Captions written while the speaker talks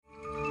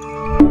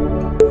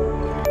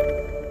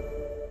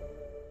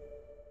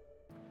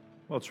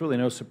it's really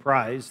no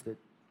surprise that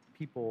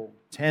people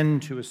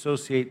tend to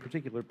associate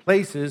particular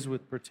places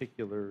with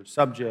particular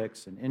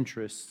subjects and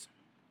interests.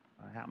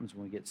 It happens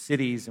when we get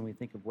cities and we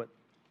think of what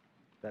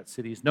that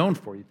city is known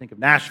for. You think of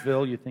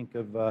Nashville, you think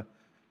of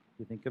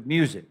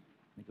music.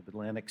 You think of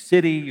Atlantic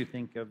City, you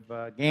think of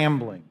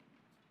gambling.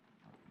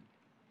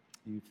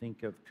 You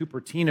think of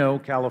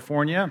Cupertino,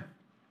 California.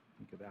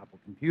 You think of Apple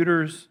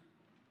computers.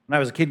 When I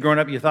was a kid growing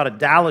up, you thought of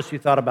Dallas, you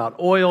thought about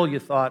oil, you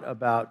thought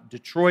about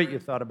Detroit, you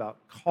thought about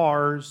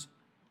cars.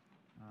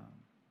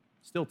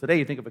 Still today,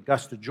 you think of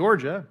Augusta,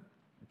 Georgia.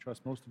 I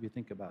trust most of you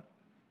think about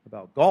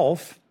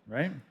golf,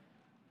 right?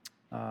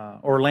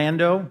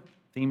 Orlando,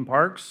 theme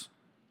parks.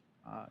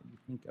 You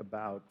think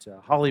about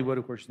Hollywood,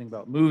 of course, you think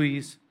about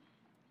movies.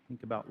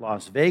 Think about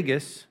Las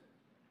Vegas.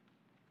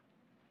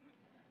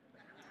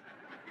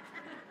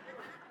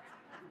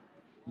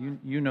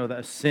 You know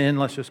that sin,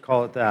 let's just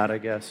call it that, I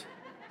guess.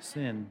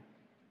 Sin.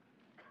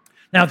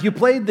 Now, if you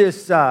played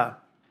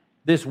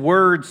this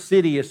word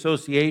city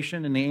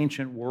association in the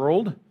ancient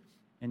world,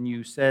 and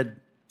you said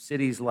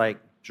cities like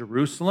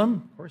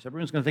Jerusalem, of course,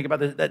 everyone's going to think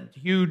about that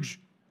huge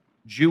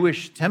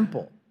Jewish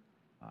temple.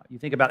 You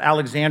think about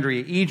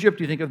Alexandria,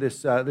 Egypt, you think of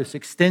this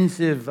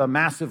extensive,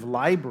 massive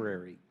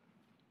library.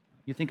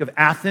 You think of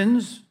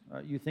Athens,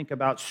 you think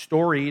about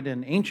storied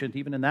and ancient,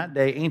 even in that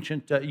day,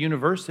 ancient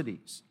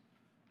universities.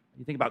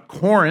 You think about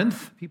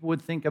Corinth, people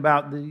would think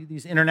about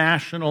these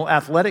international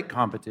athletic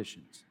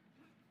competitions.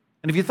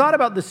 And if you thought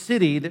about the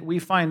city that we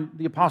find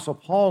the Apostle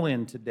Paul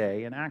in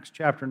today, in Acts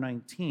chapter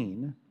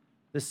 19,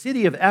 the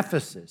city of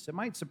Ephesus, it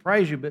might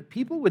surprise you, but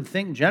people would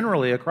think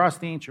generally across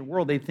the ancient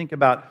world, they'd think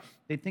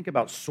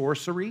about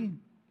sorcery,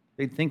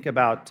 they'd think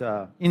about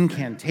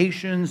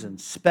incantations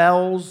and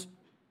spells,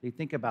 they'd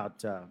think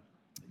about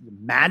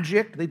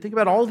magic, they'd think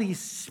about all these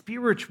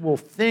spiritual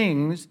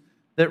things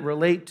that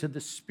relate to the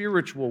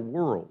spiritual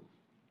world.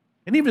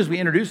 And even as we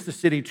introduced the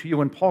city to you,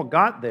 when Paul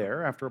got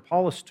there, after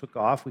Apollos took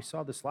off, we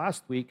saw this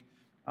last week,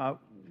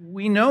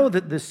 we know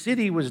that the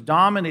city was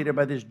dominated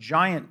by this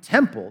giant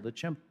temple,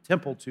 the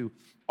temple to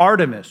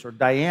Artemis or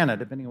Diana,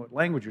 depending on what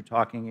language you're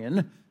talking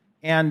in.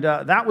 And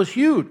that was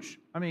huge.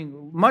 I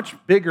mean, much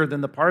bigger than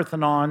the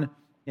Parthenon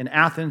in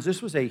Athens.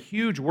 This was a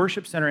huge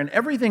worship center, and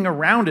everything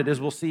around it, as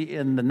we'll see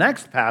in the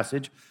next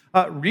passage,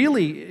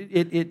 really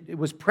it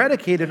was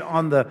predicated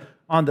on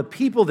the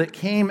people that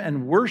came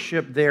and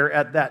worshiped there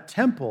at that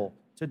temple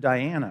to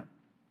Diana.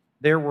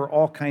 There were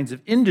all kinds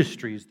of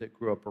industries that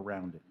grew up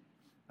around it.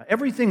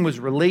 Everything was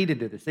related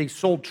to this. They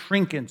sold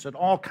trinkets and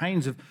all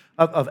kinds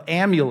of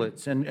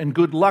amulets and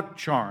good luck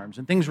charms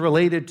and things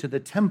related to the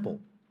temple.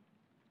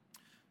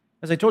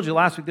 As I told you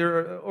last week, there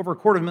are over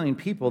 250,000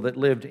 people that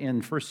lived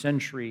in first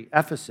century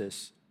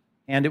Ephesus,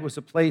 and it was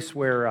a place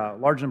where a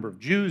large number of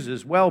Jews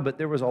as well, but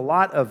there was a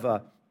lot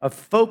of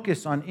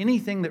focus on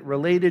anything that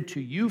related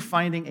to you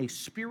finding a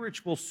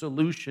spiritual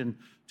solution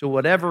to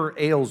whatever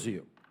ails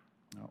you,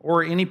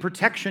 or any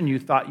protection you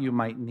thought you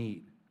might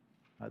need.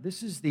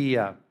 This is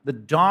the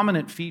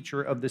dominant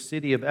feature of the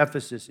city of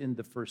Ephesus in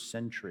the first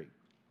century.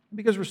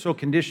 Because we're so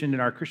conditioned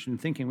in our Christian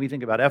thinking, we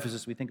think about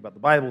Ephesus, we think about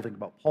the Bible, think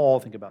about Paul,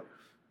 think about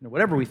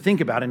whatever we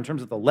think about in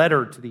terms of the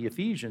letter to the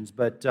Ephesians,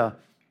 but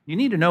you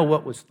need to know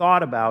what was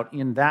thought about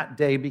in that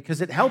day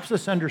because it helps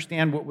us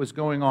understand what was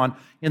going on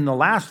in the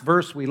last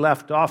verse we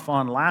left off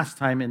on last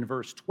time in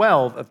verse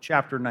 12 of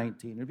chapter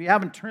 19. If you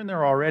haven't turned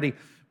there already,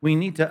 we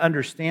need to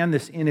understand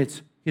this in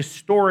its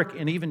historic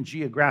and even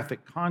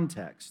geographic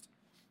context.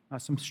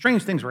 Some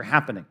strange things were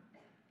happening.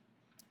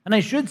 And I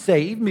should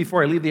say, even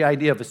before I leave the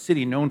idea of a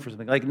city known for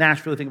something, like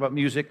Nashville, think about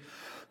music,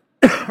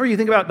 or you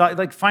think about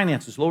like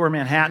finances, Lower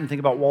Manhattan, think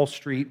about Wall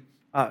Street.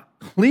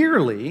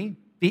 Clearly,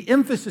 the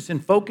emphasis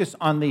and focus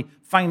on the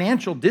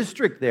financial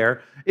district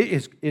there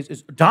is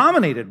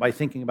dominated by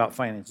thinking about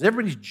finances.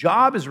 Everybody's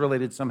job is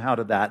related somehow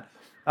to that.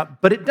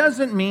 But it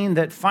doesn't mean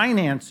that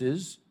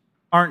finances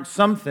aren't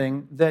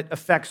something that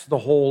affects the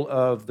whole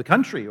of the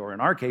country, or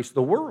in our case,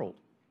 the world.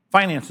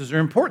 Finances are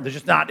important. They're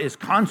just not as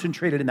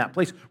concentrated in that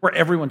place where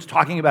everyone's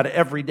talking about it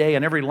every day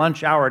and every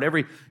lunch hour at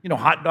every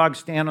hot dog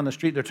stand on the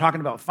street. They're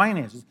talking about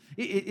finances.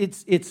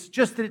 It's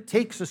just that it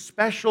takes a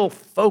special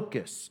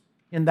focus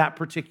in that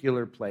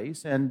particular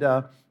place, and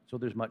so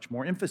there's much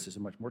more emphasis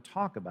and much more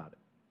talk about it.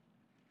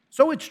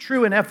 So it's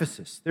true in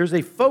Ephesus. There's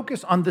a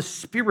focus on the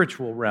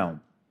spiritual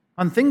realm,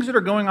 on things that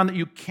are going on that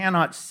you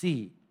cannot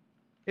see.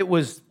 It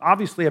was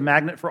obviously a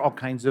magnet for all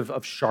kinds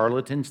of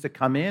charlatans to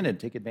come in and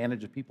take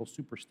advantage of people's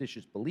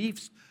superstitious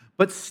beliefs.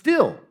 But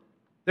still,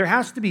 there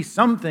has to be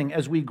something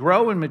as we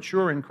grow and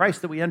mature in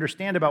Christ that we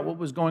understand about what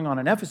was going on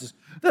in Ephesus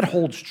that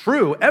holds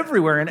true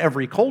everywhere in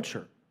every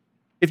culture.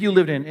 If you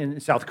lived in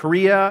South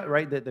Korea,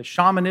 right, the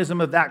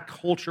shamanism of that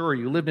culture, or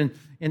you lived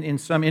in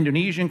some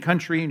Indonesian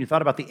country and you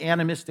thought about the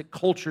animistic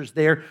cultures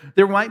there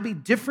might be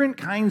different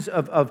kinds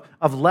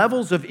of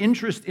levels of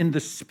interest in the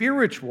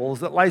spirituals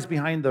that lies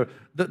behind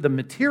the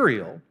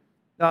material,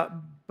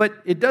 but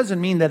it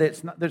doesn't mean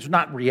that there's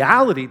not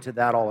reality to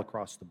that all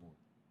across the board.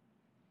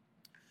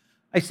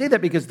 I say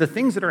that because the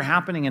things that are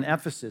happening in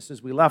Ephesus,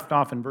 as we left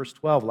off in verse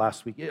 12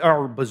 last week,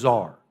 are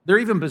bizarre. They're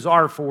even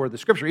bizarre for the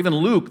Scripture. Even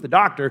Luke, the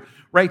doctor,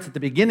 writes at the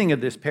beginning of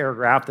this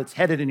paragraph that's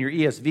headed in your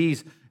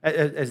ESVs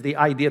as the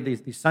idea of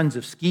these sons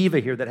of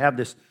Sceva here that have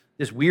this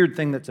weird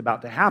thing that's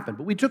about to happen.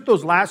 But we took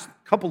those last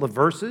couple of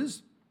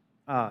verses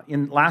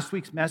in last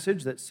week's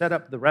message that set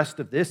up the rest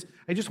of this.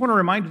 I just want to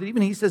remind you that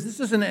even he says this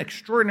is an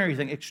extraordinary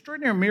thing.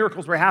 Extraordinary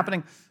miracles were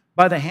happening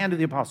by the hand of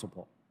the Apostle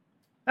Paul.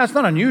 That's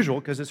not unusual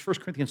because as 1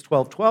 Corinthians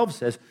 12:12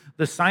 says,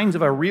 the signs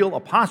of a real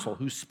apostle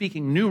who's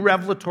speaking new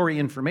revelatory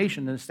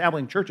information and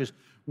establishing churches,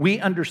 we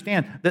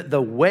understand that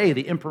the way,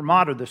 the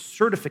imprimatur, the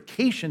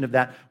certification of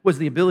that was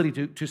the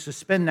ability to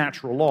suspend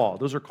natural law.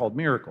 Those are called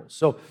miracles.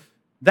 So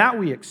that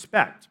we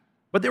expect.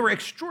 But there were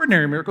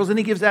extraordinary miracles, and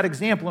he gives that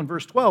example in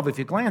verse 12. If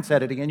you glance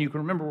at it again, you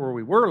can remember where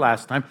we were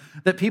last time,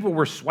 that people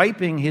were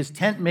swiping his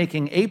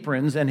tent-making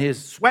aprons and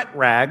his sweat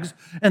rags,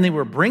 and they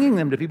were bringing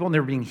them to people, and they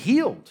were being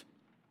healed.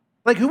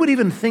 Like, who would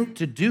even think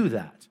to do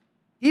that?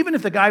 Even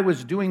if the guy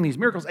was doing these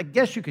miracles, I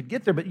guess you could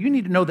get there, but you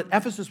need to know that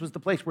Ephesus was the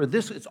place where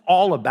it's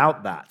all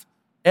about that.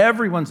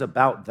 Everyone's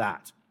about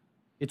that.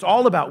 It's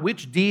all about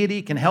which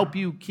deity can help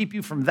you, keep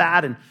you from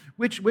that, and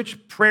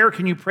which prayer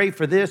can you pray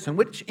for this, and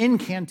which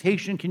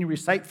incantation can you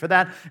recite for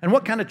that, and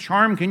what kind of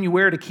charm can you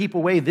wear to keep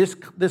away this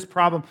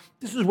problem.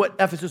 This is what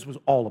Ephesus was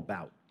all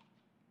about.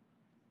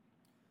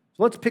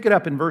 So let's pick it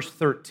up in verse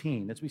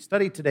 13. As we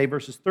study today,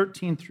 verses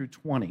 13 through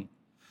 20.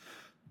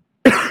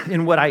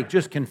 In what I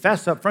just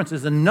confess up front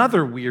is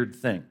another weird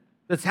thing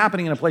that's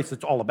happening in a place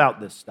that's all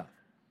about this stuff.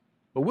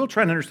 But we'll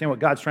try and understand what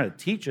God's trying to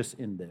teach us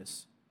in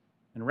this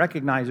and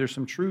recognize there's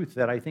some truth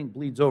that I think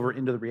bleeds over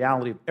into the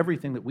reality of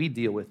everything that we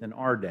deal with in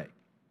our day,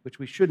 which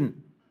we shouldn't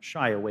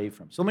shy away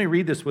from. So let me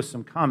read this with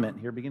some comment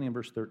here, beginning in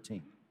verse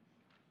 13.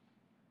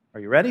 Are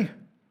you ready?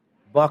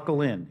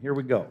 Buckle in. Here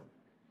we go.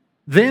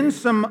 Then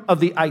some of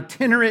the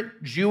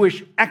itinerant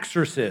Jewish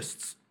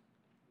exorcists.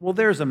 Well,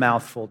 there's a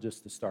mouthful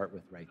just to start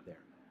with right there.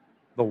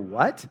 The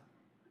what?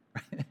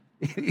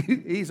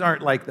 These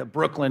aren't like the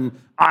Brooklyn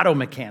auto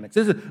mechanics.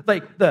 This is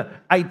like the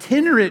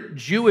itinerant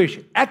Jewish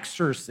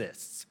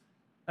exorcists.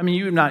 I mean,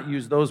 you have not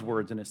used those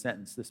words in a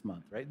sentence this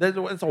month, right?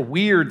 That's a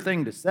weird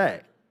thing to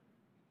say.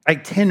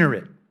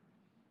 Itinerant.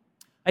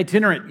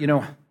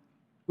 Itinerant,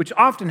 which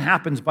often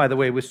happens, by the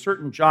way, with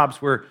certain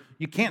jobs where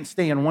you can't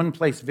stay in one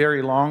place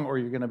very long or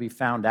you're going to be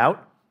found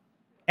out.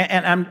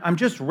 And I'm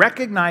just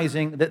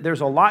recognizing that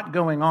there's a lot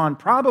going on,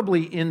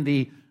 probably in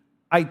the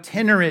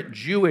itinerant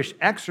Jewish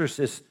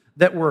exorcists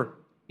that were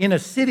in a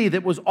city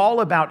that was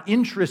all about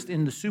interest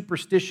in the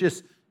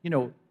superstitious,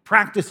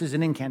 practices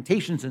and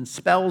incantations and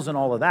spells and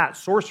all of that,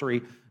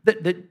 sorcery,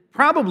 that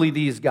probably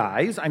these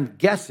guys, I'm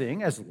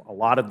guessing, as a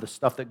lot of the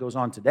stuff that goes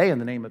on today in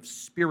the name of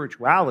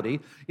spirituality,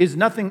 is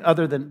nothing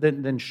other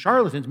than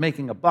charlatans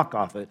making a buck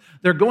off it.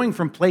 They're going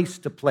from place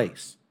to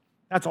place.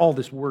 That's all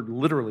this word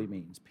literally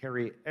means,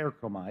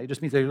 perierkomai. It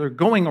just means they're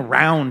going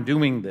around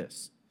doing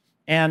this.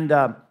 And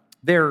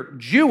they're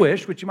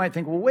Jewish, which you might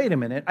think, well, wait a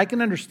minute. I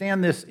can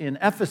understand this in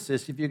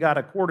Ephesus if you got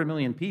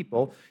 250,000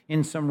 people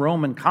in some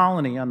Roman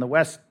colony on the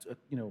west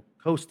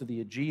coast of the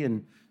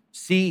Aegean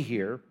Sea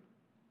here.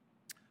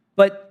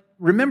 But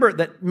remember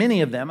that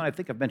many of them, and I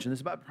think I've mentioned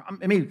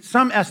this,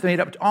 some estimate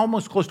up to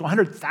almost close to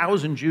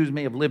 100,000 Jews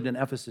may have lived in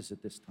Ephesus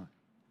at this time.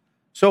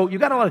 So you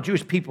got a lot of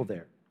Jewish people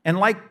there. And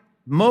like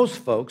most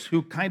folks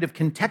who kind of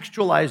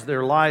contextualize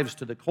their lives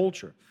to the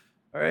culture,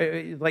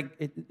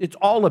 it's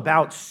all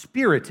about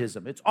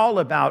spiritism. It's all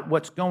about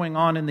what's going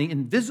on in the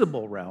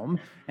invisible realm.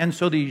 And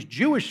so these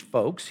Jewish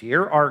folks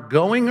here are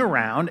going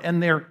around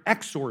and they're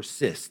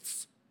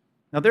exorcists.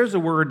 Now, there's a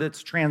word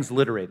that's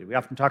transliterated. We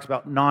often talk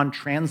about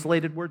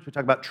non-translated words. We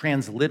talk about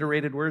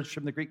transliterated words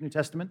from the Greek New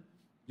Testament.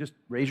 Just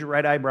raise your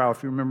right eyebrow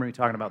if you remember me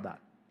talking about that.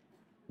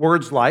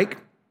 Words like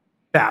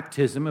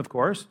baptism, of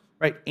course,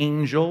 right?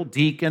 Angel,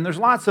 deacon. There's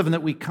lots of them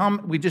that we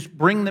just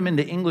bring them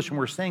into English and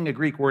we're saying a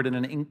Greek word in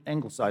an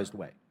anglicized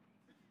way.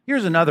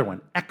 Here's another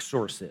one,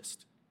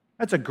 exorcist.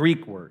 That's a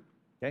Greek word.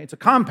 Okay? It's a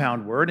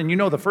compound word, and you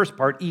know the first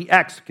part,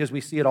 EX, because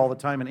we see it all the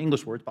time in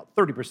English words. About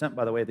 30%,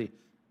 by the way, of the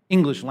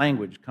English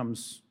language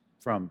comes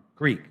from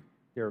Greek,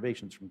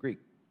 derivations from Greek.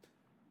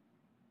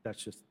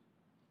 That's just,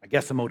 I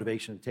guess, a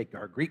motivation to take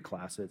our Greek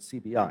class at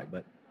CBI,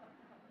 but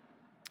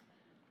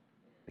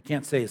I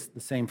can't say it's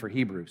the same for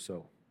Hebrew,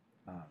 so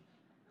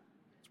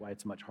that's why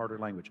it's a much harder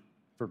language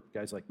for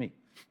guys like me.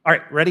 All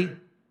right, ready?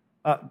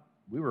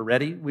 We were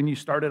ready when you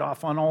started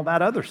off on all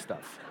that other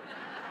stuff.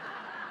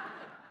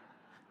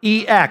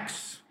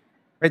 EX,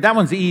 right? That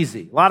one's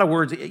easy. A lot of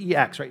words,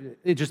 EX, right?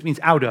 It just means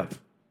out of,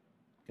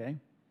 okay?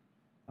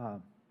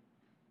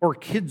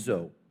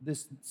 Orkidzo,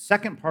 this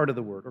second part of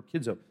the word,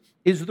 orkidzo,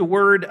 is the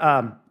word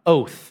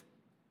oath.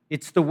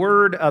 It's the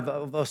word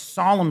of a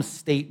solemn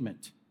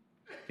statement.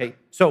 Okay,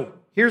 so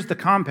here's the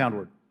compound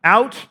word.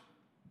 Out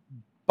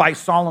by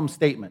solemn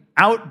statement,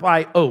 out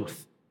by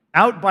oath,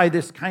 out by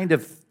this kind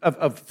of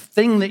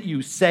thing that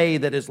you say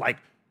that is like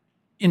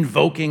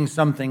invoking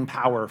something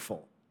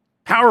powerful.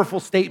 Powerful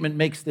statement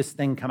makes this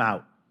thing come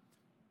out.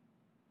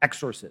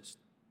 Exorcist.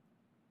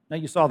 Now,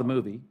 you saw the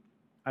movie.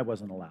 I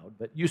wasn't allowed,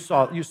 but you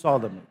saw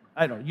the movie.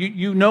 I don't know.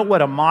 You know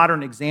what a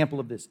modern example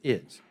of this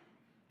is.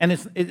 And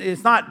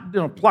it's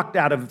not plucked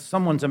out of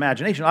someone's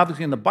imagination.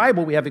 Obviously, in the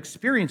Bible, we have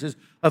experiences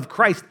of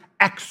Christ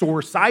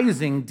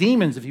exorcising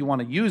demons, if you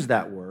want to use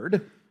that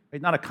word.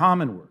 Right? Not a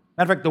common word.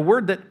 Matter of fact, the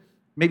word that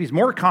maybe is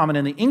more common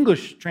in the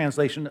English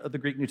translation of the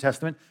Greek New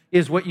Testament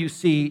is what you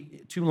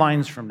see 2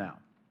 lines from now.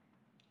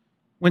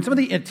 When some of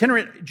the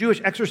itinerant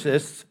Jewish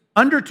exorcists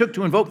undertook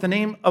to invoke the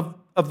name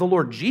of the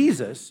Lord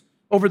Jesus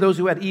over those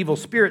who had evil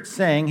spirits,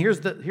 saying,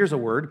 here's a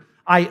word,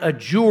 I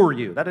adjure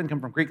you. That doesn't come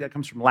from Greek, that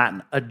comes from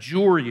Latin.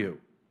 Adjure you.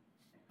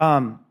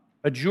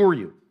 Adjure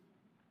you.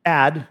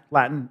 Ad,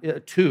 Latin,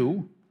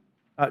 to.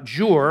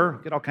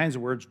 Jure, get all kinds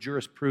of words,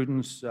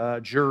 jurisprudence,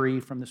 jury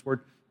from this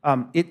word.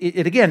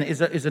 It again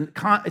is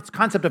it's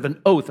concept of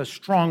an oath, a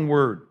strong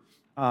word.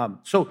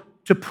 So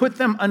to put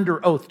them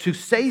under oath, to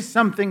say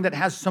something that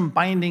has some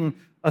binding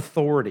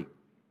authority,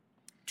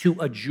 to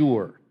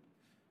adjure.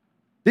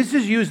 This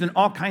is used in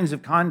all kinds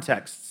of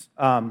contexts.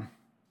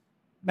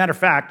 Matter of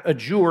fact,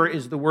 adjure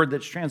is the word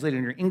that's translated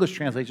in your English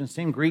translation,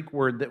 same Greek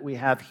word that we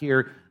have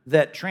here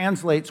that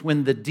translates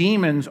when the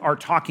demons are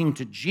talking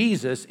to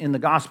Jesus in the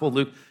Gospel of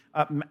Luke.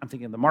 I'm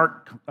thinking of the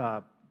Mark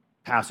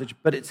passage,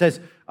 but it says,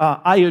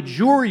 I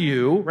adjure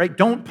you, right?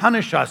 Don't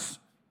punish us.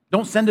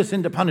 Don't send us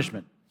into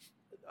punishment.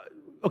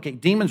 Okay,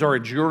 demons are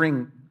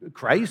adjuring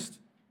Christ.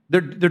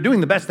 They're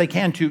doing the best they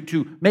can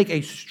to make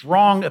a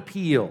strong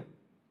appeal.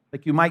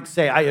 Like you might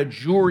say, I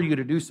adjure you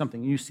to do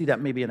something. You see that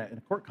maybe in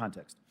a court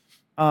context.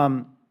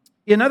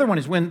 Another one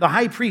is when the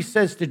high priest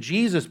says to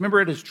Jesus,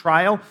 remember at his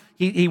trial,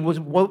 he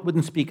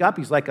wouldn't speak up.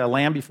 He's like a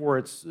lamb before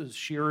its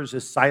shearers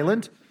is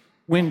silent.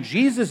 When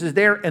Jesus is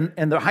there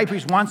and the high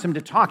priest wants him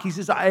to talk, he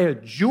says, I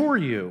adjure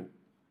you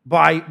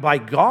by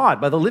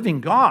God, by the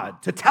living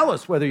God, to tell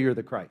us whether you're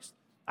the Christ.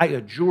 I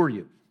adjure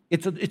you.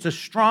 It's a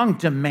strong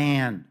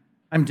demand.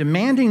 I'm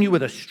demanding you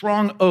with a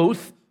strong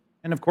oath.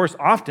 And of course,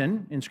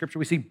 often in Scripture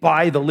we see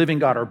by the living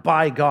God or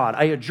by God.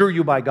 I adjure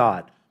you by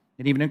God.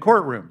 And even in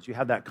courtrooms, you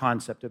have that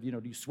concept of,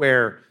 do you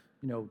swear,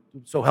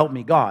 so help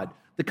me God.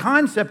 The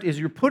concept is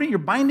you're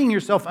binding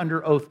yourself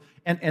under oath,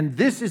 and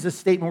this is a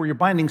statement where you're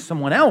binding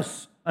someone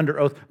else under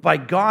oath by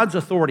God's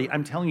authority.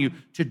 I'm telling you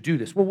to do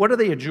this. Well, what are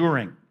they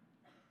adjuring?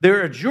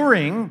 They're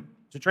adjuring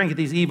to try and get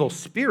these evil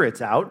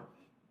spirits out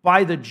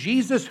by the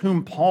Jesus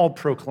whom Paul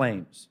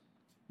proclaims.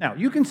 Now,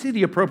 you can see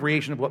the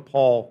appropriation of what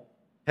Paul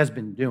has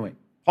been doing.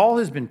 Paul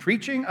has been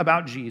preaching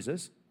about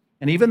Jesus,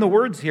 and even the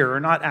words here are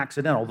not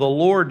accidental. The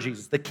Lord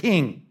Jesus, the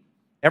King.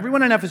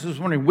 Everyone in Ephesus was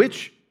wondering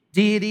which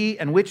deity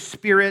and which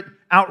spirit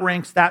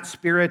outranks that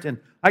spirit, and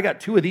I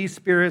got 2 of these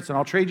spirits, and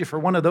I'll trade you for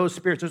one of those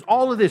spirits. There's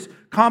all of this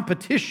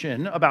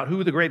competition about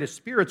who the greatest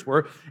spirits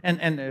were,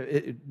 and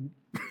it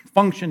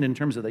functioned in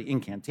terms of the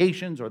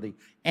incantations or the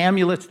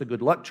amulets, the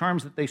good luck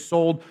charms that they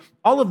sold.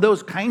 All of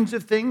those kinds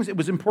of things, it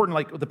was important,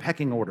 like the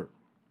pecking order,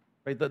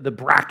 right? The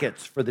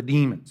brackets for the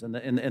demons and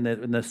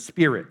the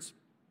spirits.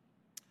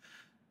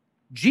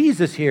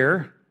 Jesus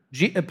here,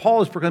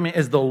 Paul is proclaiming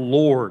as the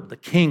Lord, the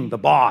King, the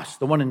boss,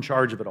 the one in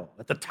charge of it all,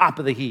 at the top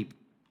of the heap.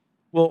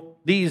 Well,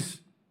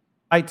 these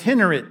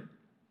itinerant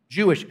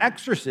Jewish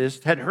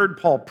exorcists had heard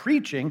Paul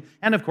preaching,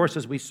 and of course,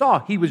 as we saw,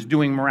 he was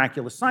doing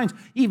miraculous signs,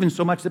 even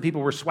so much that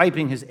people were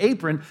swiping his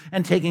apron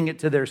and taking it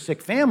to their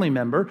sick family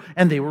member,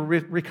 and they were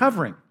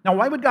recovering. Now,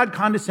 why would God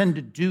condescend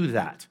to do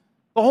that?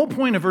 The whole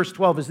point of verse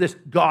 12 is this: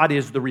 God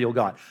is the real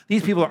God.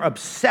 These people are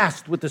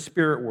obsessed with the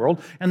spirit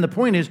world, and the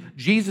point is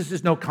Jesus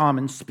is no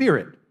common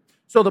spirit.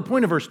 So the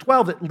point of verse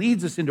 12 that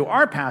leads us into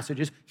our passage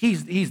is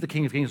he's the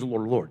King of Kings, the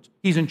Lord of Lords.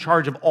 He's in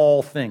charge of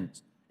all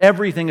things.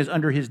 Everything is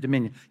under his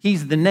dominion.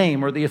 He's the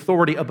name or the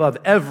authority above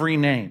every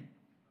name.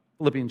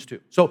 Philippians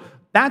 2. So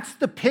that's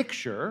the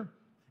picture.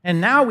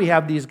 And now we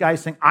have these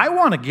guys saying, I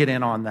want to get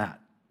in on that.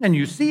 And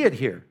you see it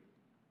here.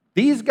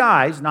 These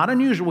guys, not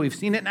unusual, we've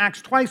seen it in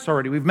Acts twice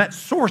already. We've met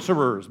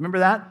sorcerers. Remember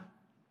that?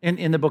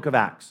 In the book of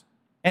Acts.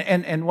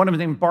 And one of them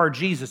named Bar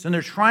Jesus. And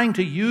they're trying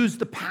to use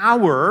the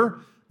power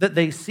that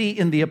they see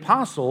in the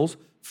apostles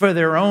for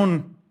their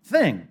own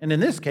thing. And in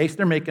this case,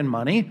 they're making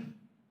money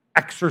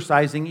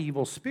exorcising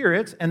evil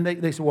spirits, and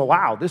they say, well,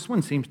 wow, this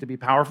one seems to be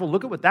powerful.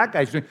 Look at what that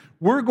guy's doing.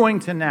 We're going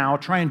to now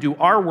try and do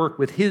our work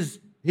with his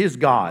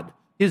God,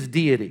 his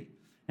deity.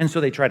 And so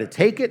they try to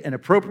take it and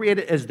appropriate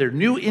it as their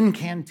new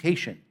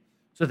incantation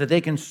so that they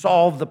can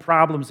solve the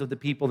problems of the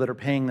people that are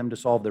paying them to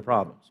solve their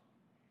problems.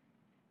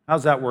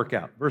 How's that work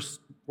out? Verse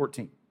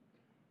 14.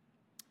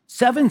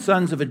 7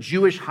 sons of a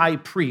Jewish high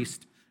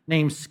priest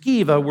named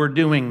Sceva were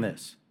doing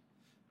this.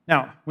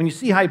 Now, when you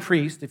see high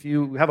priest, if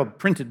you have a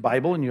printed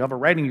Bible and you have a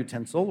writing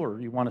utensil, or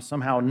you want to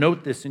somehow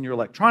note this in your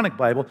electronic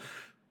Bible,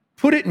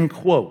 put it in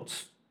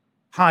quotes,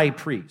 high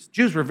priest.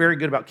 Jews were very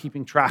good about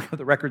keeping track of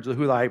the records of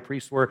who the high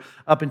priests were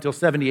up until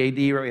 70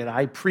 AD, where we had a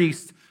high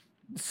priest.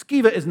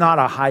 Sceva is not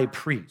a high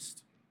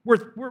priest.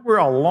 We're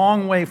a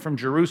long way from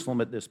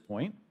Jerusalem at this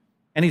point,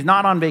 and he's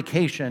not on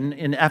vacation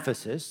in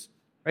Ephesus.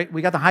 Right?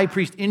 We got the high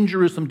priest in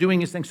Jerusalem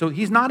doing his thing, so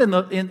he's not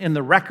in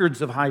the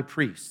records of high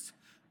priests.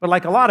 But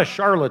like a lot of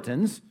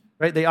charlatans,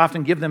 right? They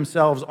often give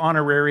themselves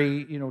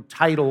honorary,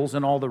 titles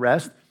and all the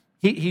rest.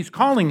 He's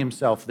calling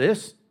himself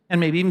this,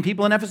 and maybe even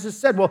people in Ephesus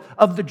said, well,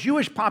 of the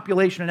Jewish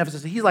population in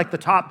Ephesus, he's like the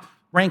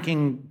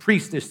top-ranking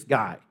priestess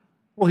guy.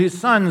 Well, his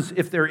sons,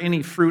 if they're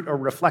any fruit or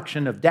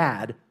reflection of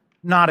dad,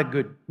 not a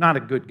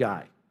good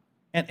guy.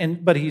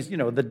 But he's,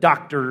 the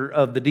doctor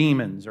of the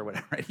demons or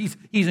whatever. Right?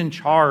 He's in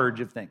charge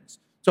of things.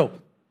 So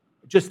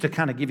just to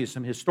kind of give you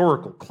some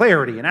historical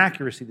clarity and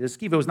accuracy, this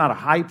Sceva was not a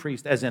high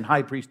priest, as in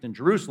high priest in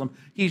Jerusalem.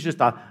 He's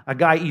just a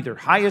guy either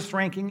highest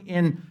ranking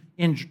in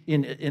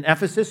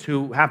Ephesus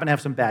who happened to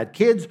have some bad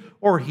kids,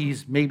 or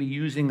he's maybe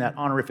using that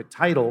honorific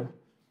title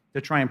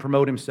to try and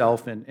promote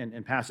himself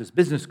and pass his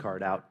business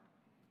card out.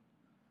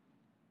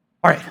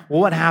 All right, well,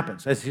 what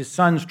happens as his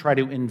sons try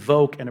to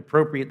invoke and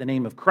appropriate the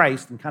name of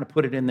Christ and kind of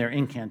put it in their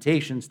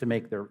incantations to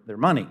make their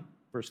money?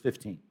 Verse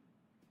 15.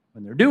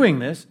 When they're doing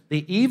this,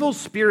 the evil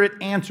spirit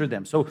answered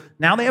them. So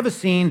now they have a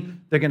scene.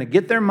 They're going to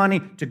get their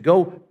money to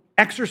go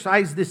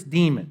exorcise this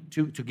demon,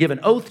 to give an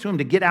oath to him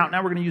to get out.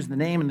 Now we're going to use the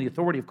name and the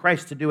authority of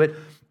Christ to do it.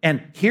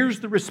 And here's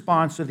the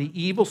response of the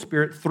evil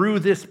spirit through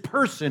this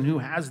person who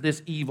has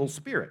this evil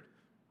spirit.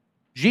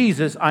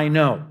 Jesus, I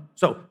know.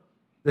 So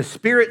the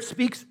Spirit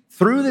speaks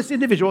through this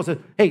individual, says,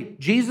 hey,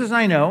 Jesus,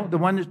 I know,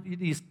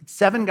 these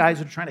 7 guys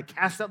that are trying to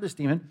cast out this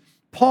demon.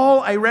 Paul,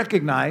 I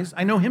recognize,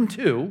 I know him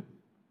too,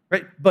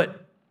 right?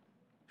 But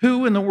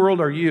who in the world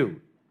are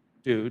you,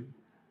 dude?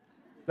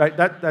 Right?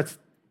 That's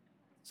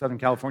Southern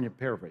California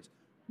paraphrase.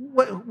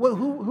 Who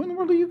in the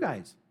world are you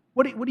guys?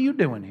 What are you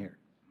doing here?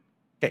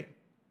 Okay,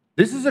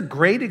 this is a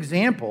great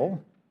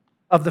example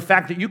of the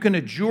fact that you can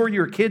adjure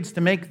your kids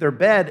to make their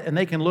bed and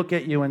they can look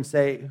at you and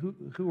say,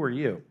 who are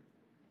you?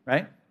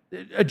 Right?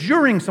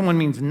 Adjuring someone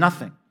means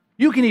nothing.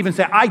 You can even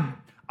say,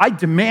 I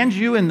demand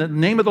you in the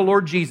name of the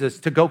Lord Jesus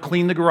to go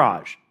clean the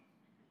garage.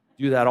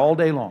 Do that all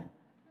day long,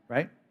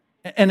 right?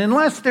 And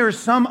unless there's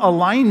some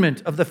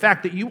alignment of the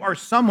fact that you are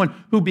someone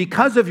who,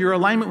 because of your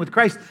alignment with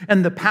Christ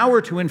and the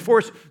power to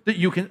enforce that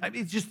you can,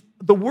 it's just,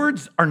 the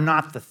words are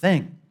not the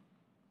thing.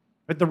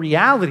 But the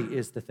reality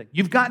is the thing.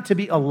 You've got to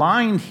be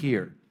aligned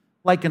here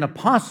like an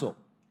apostle,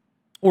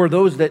 or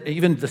those that,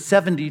 even the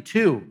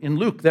 72 in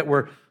Luke that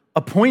were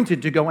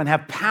appointed to go and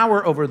have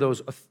power over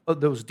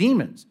those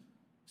demons,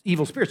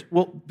 evil spirits.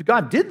 Well,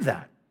 God did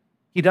that.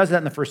 He does that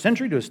in the first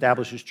century to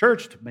establish his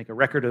church, to make a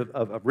record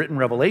of written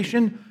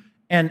revelation.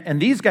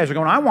 And these guys are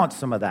going, I want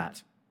some of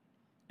that.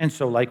 And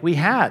so like we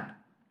had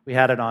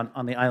it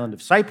on the island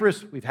of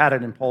Cyprus. We've had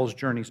it in Paul's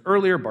journeys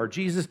earlier, Bar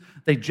Jesus.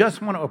 They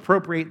just want to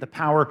appropriate the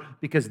power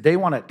because they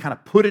want to kind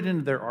of put it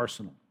into their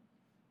arsenal.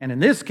 And in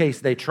this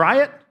case, they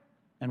try it,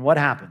 and what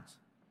happens?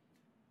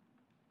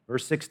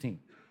 Verse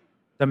 16.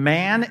 The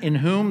man in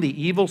whom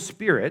the evil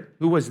spirit,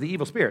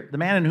 the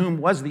man in whom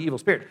was the evil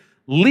spirit,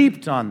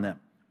 leaped on them,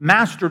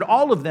 mastered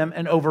all of them,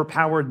 and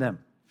overpowered them,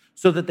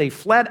 so that they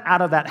fled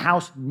out of that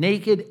house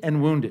naked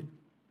and wounded.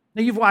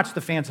 Now, you've watched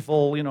the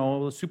fanciful,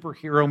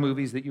 superhero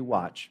movies that you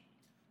watch,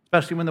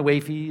 especially when the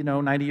wafy,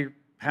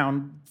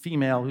 90-pound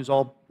female who's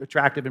all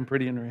attractive and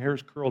pretty and her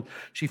hair's curled,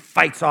 she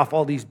fights off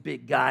all these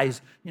big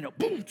guys,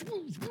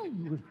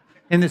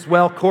 in this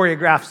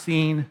well-choreographed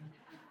scene.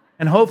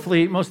 And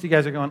hopefully, most of you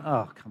guys are going,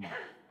 oh, come on.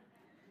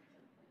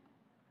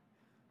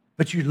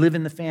 But you live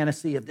in the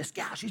fantasy of this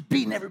gal, she's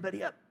beating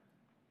everybody up.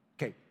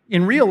 Okay,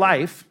 in real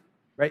life,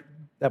 right,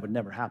 that would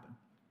never happen.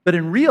 But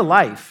in real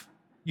life,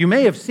 you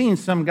may have seen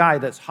some guy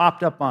that's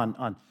hopped up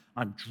on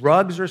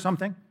drugs or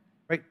something,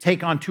 right,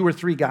 take on 2 or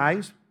 3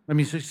 guys. I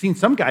mean, you've seen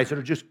some guys that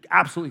are just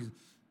absolutely,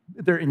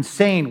 they're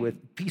insane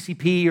with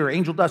PCP or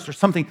angel dust or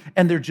something,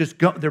 and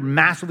they're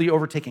massively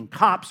overtaking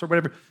cops or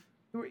whatever.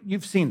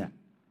 You've seen that.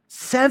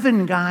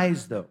 7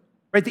 guys, though.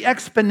 Right, the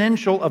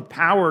exponential of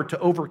power to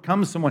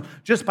overcome someone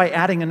just by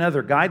adding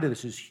another guy to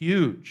this is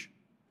huge.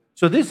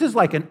 So this is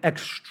like an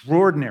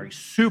extraordinary,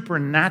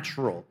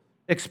 supernatural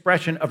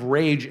expression of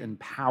rage and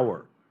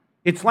power.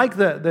 It's like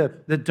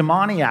the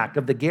demoniac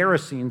of the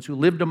Gerasenes who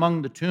lived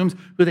among the tombs,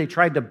 who they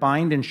tried to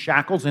bind in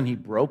shackles and he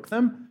broke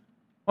them.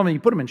 Well, I mean, you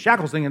put him in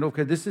shackles thinking,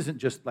 okay, this isn't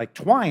just like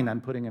twine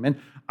I'm putting him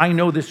in. I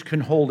know this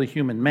can hold a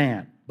human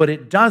man, but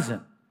it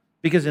doesn't.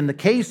 Because in the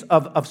case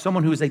of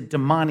someone who is a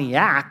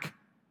demoniac,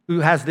 who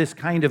has this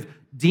kind of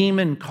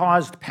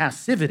demon-caused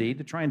passivity,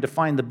 to try and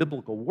define the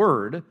biblical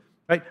word,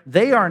 right?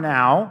 They are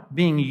now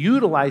being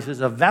utilized as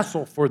a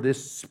vessel for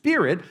this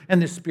spirit,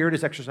 and this spirit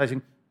is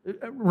exercising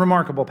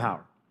remarkable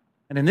power.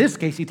 And in this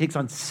case, he takes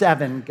on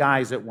 7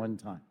 guys at one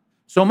time.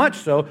 So much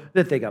so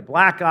that they got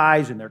black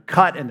eyes, and they're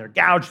cut, and they're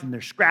gouged, and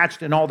they're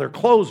scratched, and all their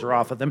clothes are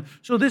off of them.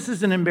 So this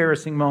is an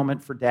embarrassing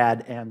moment for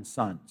dad and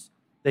sons.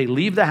 They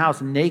leave the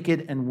house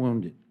naked and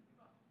wounded.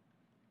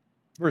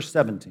 Verse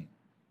 17.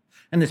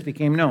 And this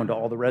became known to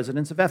all the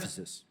residents of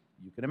Ephesus,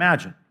 you can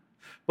imagine,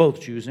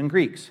 both Jews and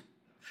Greeks.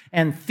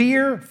 And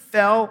fear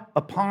fell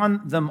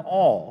upon them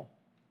all.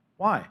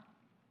 Why?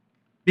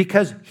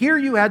 Because here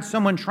you had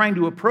someone trying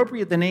to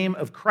appropriate the name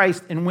of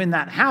Christ, and when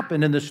that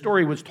happened, and the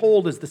story was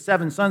told as the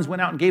 7 sons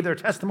went out and gave their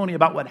testimony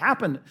about what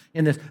happened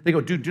in this, they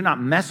go, do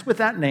not mess with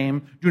that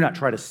name. Do not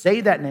try to say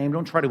that name.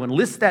 Don't try to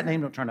enlist that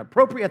name. Don't try to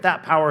appropriate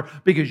that power,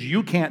 because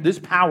you can't. This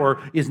power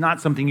is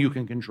not something you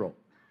can control.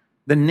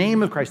 The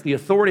name of Christ, the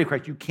authority of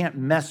Christ, you can't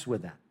mess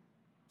with that.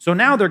 So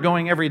now they're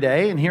going every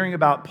day and hearing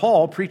about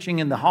Paul preaching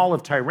in the hall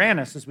of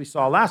Tyrannus, as we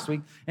saw last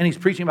week, and he's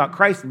preaching about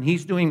Christ, and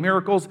he's doing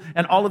miracles,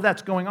 and all of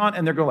that's going on,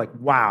 and they're going like,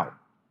 wow,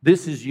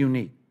 this is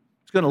unique.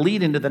 It's going to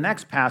lead into the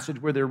next passage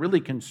where they're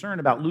really concerned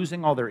about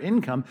losing all their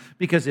income,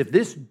 because if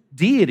this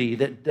deity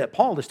that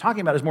Paul is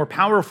talking about is more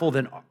powerful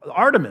than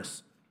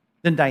Artemis,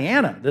 than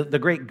Diana, the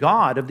great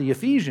god of the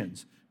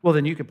Ephesians, well,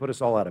 then you could put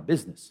us all out of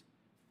business.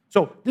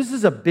 So this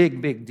is a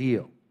big, big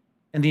deal.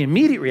 And the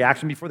immediate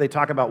reaction before they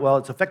talk about, well,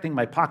 it's affecting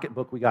my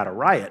pocketbook, we got a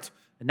riot.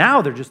 And now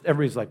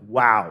everybody's like,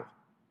 wow,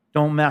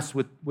 don't mess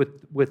with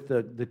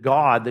the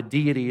God, the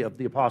deity of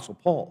the Apostle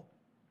Paul.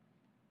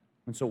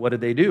 And so what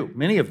did they do?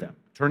 Many of them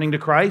turning to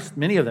Christ,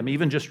 many of them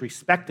even just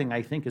respecting,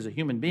 I think, as a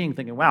human being,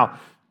 thinking, wow,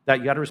 that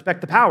you got to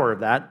respect the power of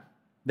that.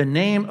 The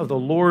name of the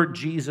Lord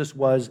Jesus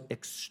was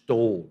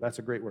extolled. That's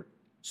a great word.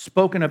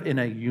 Spoken of in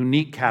a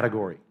unique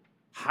category.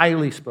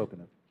 Highly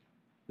spoken of.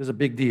 This is a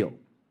big deal.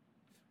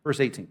 Verse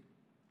 18.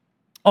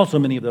 Also,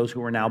 many of those who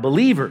were now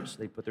believers,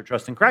 they put their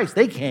trust in Christ.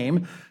 They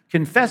came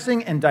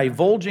confessing and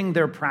divulging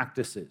their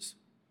practices.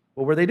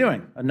 What were they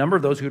doing? A number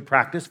of those who had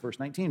practiced, verse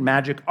 19,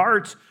 magic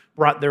arts,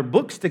 brought their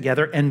books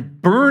together and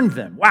burned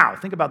them. Wow,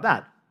 think about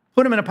that.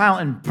 Put them in a pile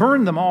and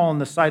burned them all in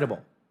the sight of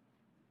all.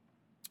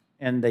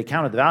 And they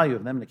counted the value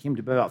of them, and it came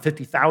to about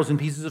 50,000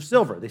 pieces of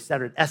silver. They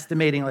started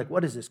estimating, like,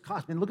 what does this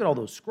cost? I mean, look at all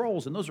those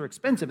scrolls, and those are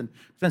expensive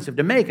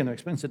to make, and they're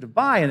expensive to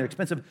buy, and they're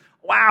expensive.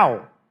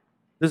 Wow,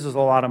 this is a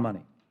lot of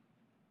money.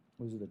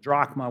 Was it a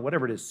drachma,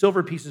 whatever it is,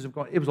 silver pieces of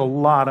gold. It was a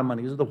lot of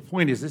money. The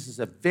point is, this is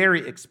a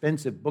very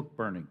expensive book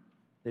burning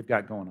they've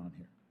got going on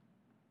here.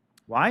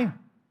 Why?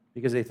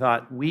 Because they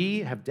thought, we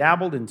have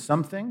dabbled in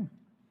something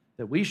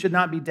that we should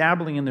not be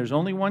dabbling in. There's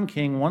only one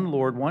king, one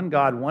Lord, one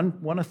God,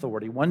 one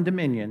authority, one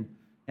dominion,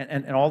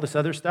 and all this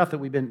other stuff that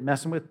we've been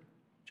messing with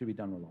should be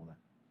done with all that.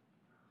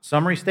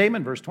 Summary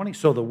statement, verse 20.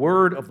 So the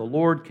word of the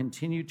Lord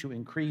continued to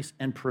increase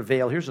and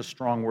prevail. Here's a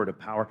strong word of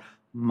power,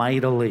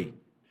 mightily.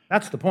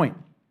 That's the point.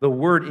 The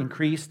word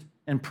increased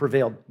and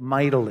prevailed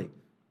mightily.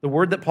 The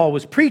word that Paul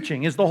was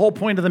preaching is the whole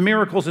point of the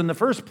miracles in the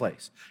first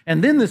place.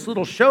 And then this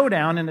little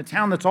showdown in a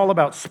town that's all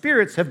about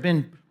spirits have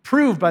been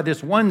proved by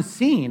this one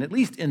scene, at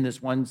least in this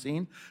one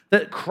scene,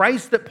 that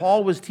Christ that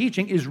Paul was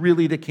teaching is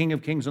really the King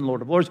of Kings and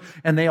Lord of Lords.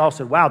 And they all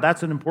said, wow,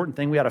 that's an important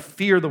thing. We ought to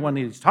fear the one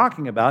that he's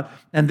talking about.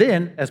 And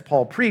then, as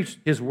Paul preached,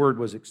 his word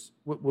was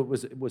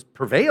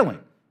prevailing.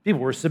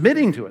 People were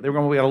submitting to it. They were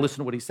going, we got to listen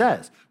to what he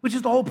says, which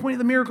is the whole point of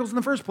the miracles in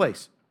the first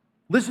place.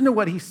 Listen to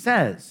what he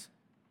says.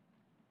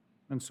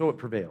 And so it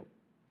prevailed.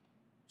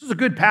 This is a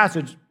good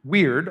passage,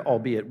 weird,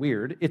 albeit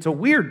weird. It's a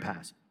weird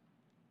passage.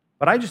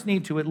 But I just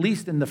need to, at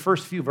least in the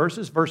first few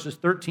verses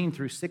 13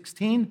 through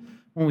 16,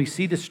 when we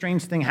see this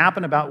strange thing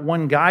happen about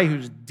one guy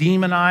who's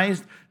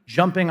demonized,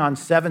 jumping on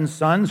 7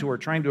 sons who are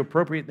trying to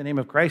appropriate the name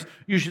of Christ,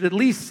 you should at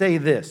least say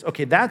this.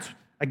 Okay,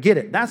 I get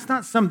it. That's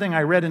not something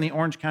I read in the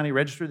Orange County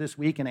Register this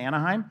week in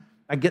Anaheim.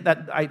 I get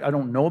that. I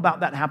don't know about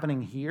that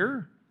happening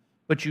here.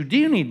 But you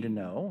do need to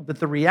know that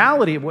the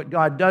reality of what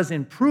God does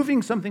in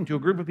proving something to a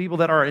group of people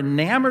that are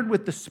enamored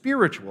with the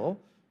spiritual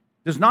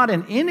does not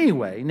in any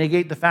way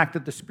negate the fact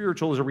that the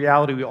spiritual is a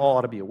reality we all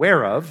ought to be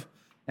aware of.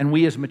 And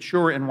we as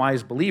mature and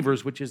wise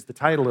believers, which is the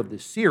title of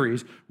this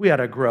series, we ought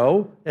to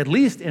grow, at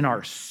least in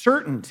our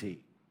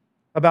certainty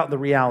about the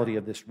reality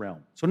of this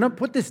realm. So now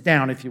put this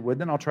down, if you would,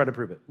 then I'll try to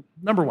prove it.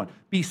 Number 1,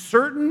 be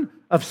certain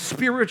of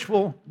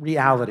spiritual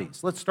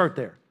realities. Let's start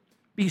there.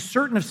 Be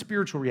certain of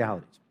spiritual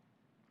realities.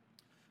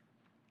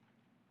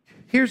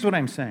 Here's what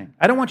I'm saying.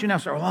 I don't want you now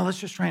to start, well, let's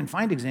just try and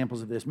find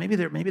examples of this. Maybe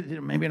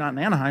not in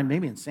Anaheim,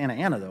 maybe in Santa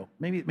Ana, though.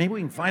 Maybe we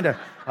can find a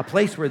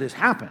place where this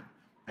happened.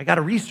 I got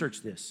to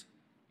research this.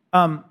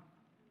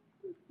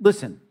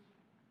 Listen,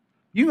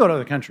 you can go to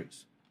other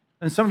countries.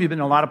 And some of you have been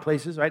in a lot of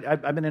places, right?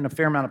 I've been in a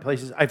fair amount of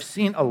places. I've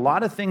seen a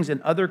lot of things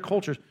in other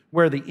cultures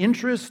where the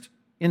interest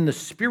in the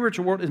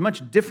spiritual world is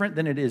much different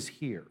than it is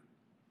here.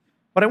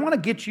 But I want to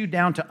get you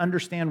down to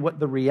understand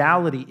what the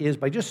reality is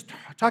by just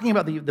talking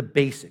about the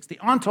basics, the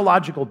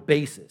ontological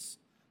basis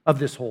of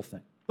this whole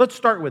thing. Let's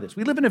start with this.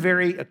 We live in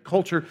a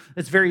culture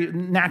that's very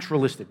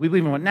naturalistic. We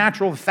believe in what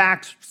natural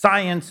facts,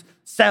 science,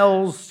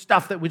 cells,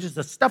 stuff which is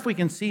the stuff we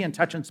can see and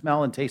touch and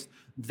smell and taste.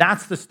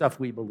 That's the stuff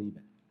we believe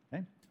in.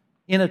 Okay?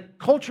 In a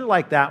culture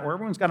like that, where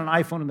everyone's got an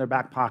iPhone in their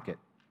back pocket,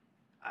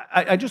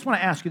 I just want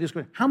to ask you this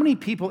question. How many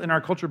people in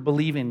our culture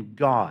believe in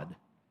God?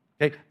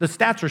 Okay? The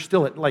stats are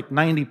still at like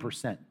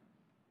 90%.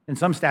 And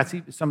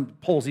some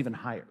polls even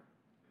higher.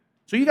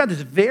 So you got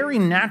this very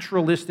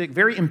naturalistic,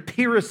 very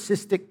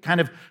empiricistic kind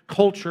of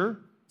culture.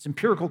 It's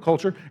empirical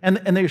culture, and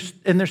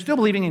they're still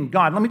believing in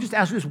God. Let me just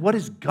ask you this: what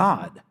is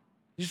God?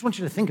 I just want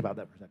you to think about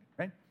that for a second,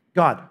 right?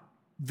 God,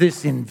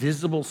 this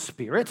invisible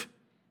spirit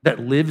that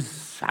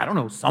lives, I don't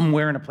know,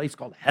 somewhere in a place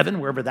called heaven,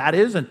 wherever that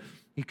is, and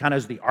he kind of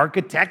is the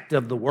architect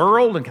of the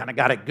world and kind of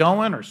got it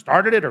going or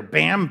started it or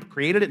bam,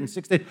 created it in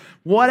 6 days.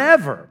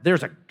 Whatever,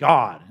 there's a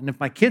God. And if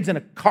my kid's in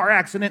a car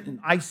accident in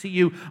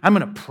ICU, I'm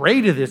going to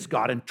pray to this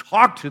God and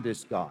talk to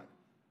this God.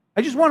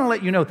 I just want to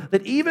let you know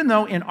that even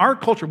though in our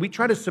culture we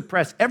try to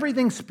suppress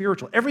everything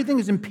spiritual, everything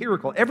is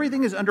empirical,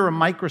 everything is under a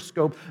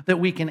microscope that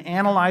we can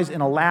analyze in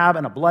a lab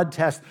and a blood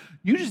test,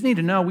 you just need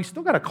to know we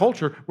still got a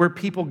culture where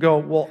people go,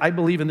 well, I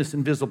believe in this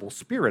invisible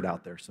spirit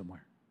out there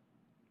somewhere.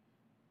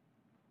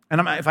 And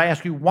if I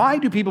ask you, why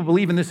do people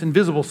believe in this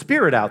invisible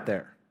spirit out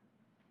there?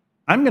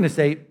 I'm going to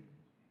say,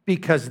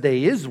 because there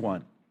is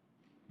one,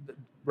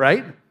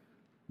 right?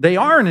 They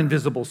are an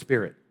invisible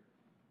spirit.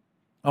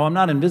 Oh, I'm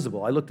not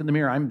invisible. I looked in the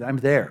mirror. I'm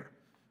there.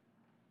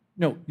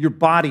 No, your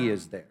body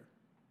is there.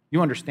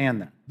 You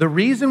understand that. The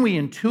reason we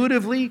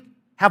intuitively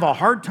have a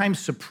hard time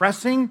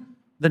suppressing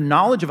the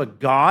knowledge of a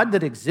God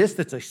that exists,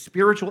 that's a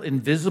spiritual,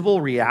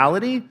 invisible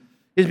reality,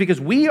 is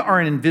because we are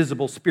an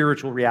invisible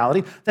spiritual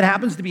reality that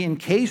happens to be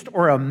encased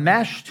or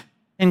enmeshed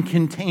and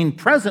contained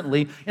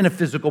presently in a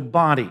physical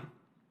body.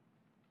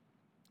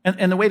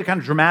 And the way to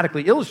kind of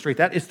dramatically illustrate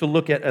that is to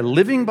look at a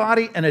living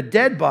body and a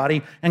dead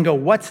body and go,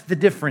 what's the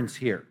difference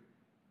here?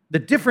 The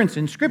difference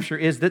in Scripture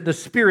is that the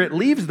spirit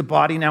leaves the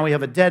body, now we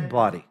have a dead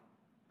body.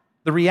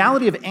 The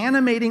reality of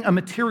animating a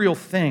material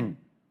thing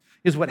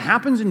is what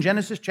happens in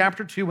Genesis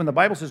chapter 2 when the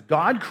Bible says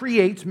God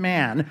creates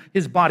man,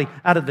 his body,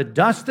 out of the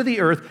dust of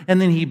the earth,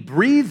 and then he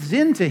breathes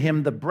into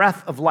him the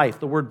breath of life,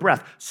 the word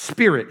breath,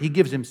 spirit. He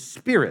gives him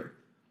spirit.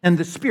 And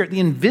the spirit, the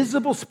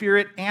invisible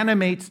spirit,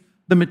 animates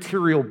the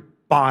material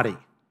body.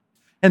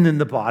 And then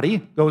the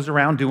body goes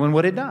around doing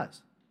what it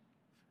does.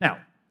 Now,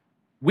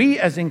 we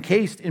as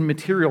encased in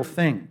material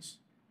things,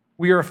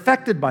 we are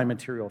affected by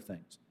material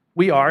things.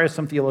 We are, as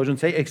some theologians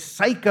say, a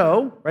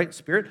psycho, right,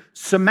 spirit,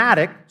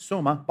 somatic,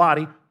 soma,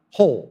 body,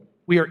 whole.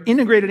 We are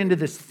integrated into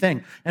this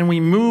thing, and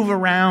we move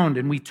around,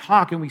 and we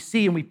talk, and we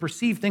see, and we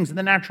perceive things in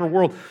the natural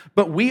world,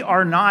 but we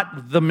are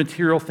not the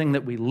material thing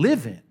that we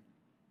live in.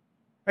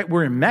 Right?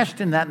 We're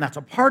enmeshed in that, and that's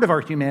a part of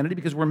our humanity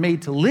because we're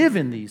made to live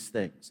in these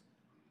things.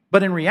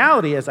 But in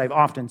reality, as I've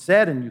often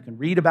said, and you can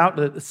read about,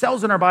 the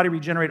cells in our body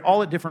regenerate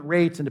all at different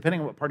rates, and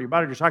depending on what part of your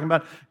body you're talking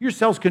about, your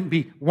cells can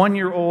be 1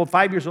 year old,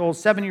 5 years old,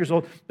 7 years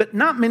old, but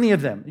not many of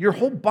them. Your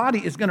whole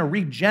body is going to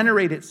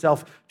regenerate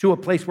itself to a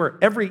place where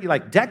every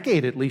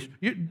decade at least,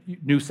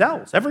 new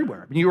cells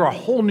everywhere. I mean, you're a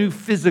whole new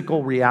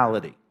physical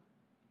reality.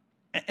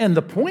 And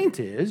the point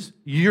is,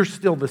 you're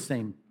still the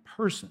same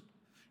person.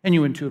 And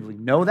you intuitively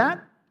know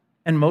that.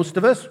 And most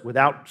of us,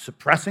 without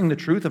suppressing the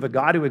truth of a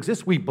God who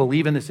exists, we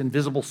believe in this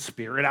invisible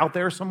spirit out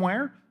there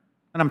somewhere.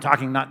 And I'm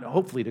talking not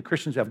hopefully to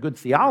Christians who have good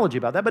theology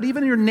about that, but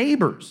even your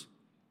neighbors.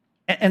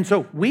 And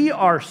so we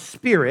are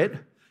spirit,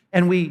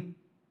 and we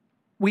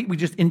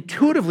just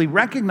intuitively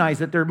recognize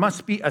that there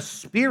must be a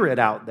spirit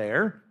out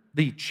there,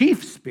 the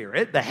chief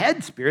spirit, the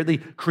head spirit, the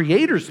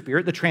creator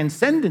spirit, the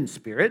transcendent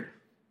spirit.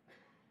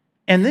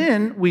 And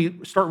then we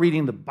start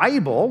reading the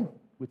Bible,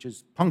 which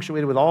is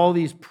punctuated with all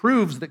these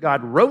proofs that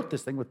God wrote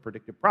this thing with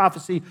predictive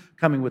prophecy,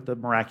 coming with the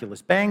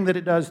miraculous bang that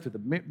it does, through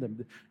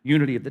the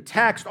unity of the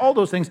text, all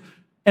those things.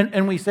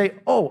 And we say,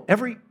 oh,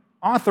 every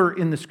author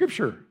in the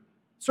Scripture,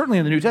 certainly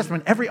in the New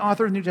Testament, every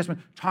author in the New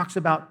Testament talks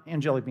about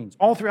angelic beings.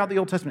 All throughout the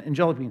Old Testament,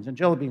 angelic beings,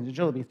 angelic beings,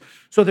 angelic beings.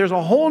 So there's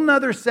a whole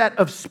nother set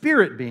of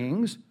spirit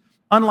beings,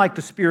 unlike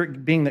the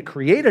spirit being that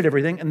created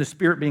everything and the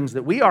spirit beings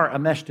that we are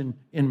enmeshed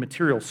in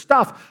material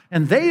stuff,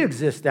 and they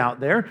exist out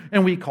there,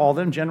 and we call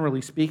them,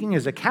 generally speaking,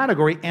 as a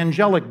category,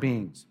 angelic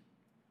beings.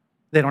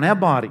 They don't have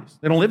bodies.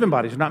 They don't live in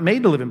bodies. They're not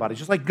made to live in bodies,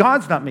 just like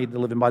God's not made to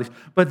live in bodies.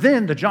 But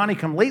then the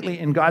Johnny-come-lately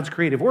in God's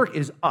creative work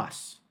is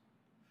us.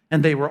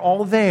 And they were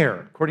all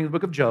there, according to the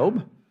book of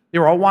Job. They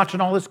were all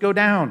watching all this go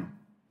down.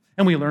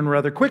 And we learn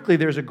rather quickly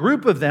there's a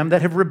group of them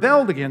that have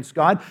rebelled against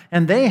God,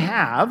 and they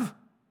have,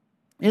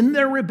 in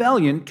their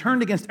rebellion,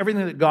 turned against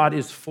everything that God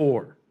is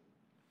for.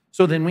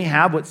 So then we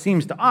have what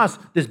seems to us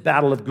this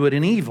battle of good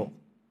and evil.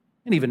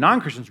 And even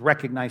non-Christians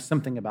recognize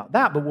something about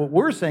that. But what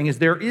we're saying is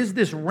there is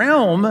this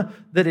realm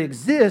that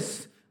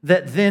exists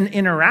that then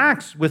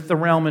interacts with the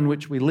realm in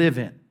which we live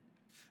in.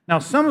 Now,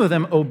 some of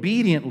them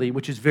obediently,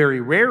 which is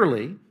very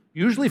rarely,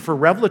 usually for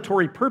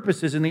revelatory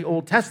purposes in the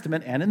Old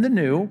Testament and in the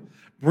New,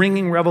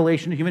 bringing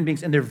revelation to human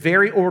beings. And they're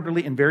very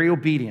orderly and very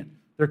obedient.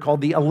 They're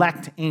called the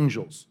elect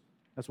angels.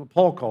 That's what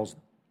Paul calls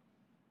them.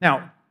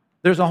 Now,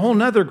 there's a whole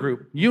nother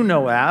group you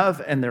know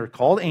of, and they're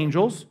called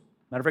angels.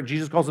 Matter of fact,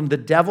 Jesus calls them the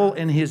devil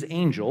and his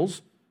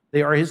angels.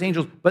 They are his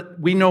angels, but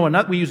we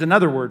use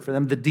another word for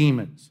them, the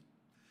demons.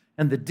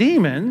 And the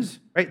demons,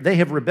 right, they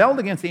have rebelled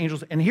against the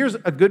angels. And here's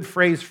a good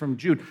phrase from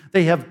Jude.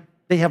 They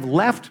have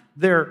left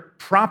their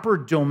proper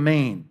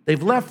domain.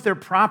 They've left their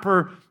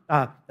proper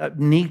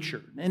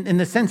nature in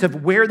the sense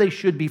of where they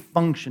should be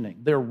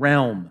functioning, their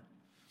realm.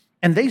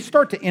 And they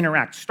start to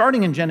interact,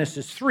 starting in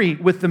Genesis 3,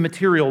 with the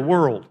material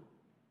world.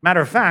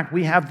 Matter of fact,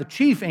 we have the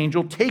chief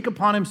angel take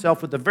upon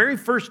himself with the very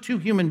first two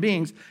human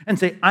beings and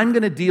say, I'm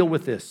going to deal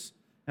with this.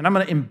 and I'm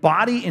going to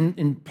embody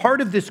in part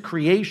of this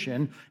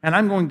creation, and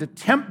I'm going to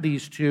tempt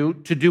these two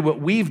to do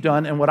what we've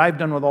done and what I've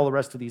done with all the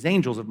rest of these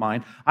angels of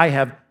mine.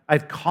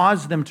 I've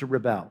caused them to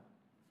rebel.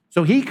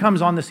 So he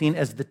comes on the scene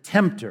as the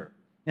tempter,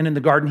 and in the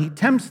garden he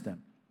tempts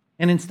them.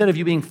 And instead of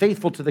you being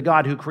faithful to the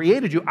God who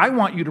created you, I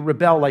want you to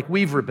rebel like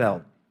we've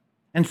rebelled.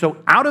 And so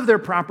out of their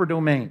proper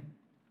domain,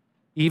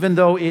 even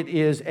though it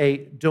is a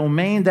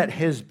domain that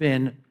has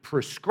been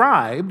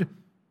prescribed,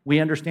 we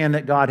understand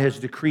that God has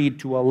decreed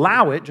to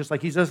allow it, just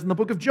like he says in the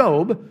book of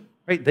Job,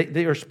 right?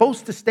 They are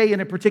supposed to stay in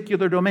a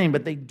particular domain,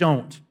 but they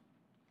don't.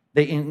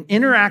 They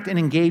interact and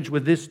engage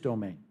with this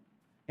domain.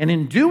 And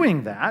in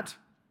doing that,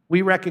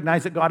 we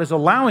recognize that God is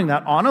allowing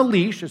that on a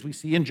leash, as we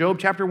see in Job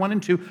chapter 1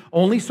 and 2,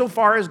 only so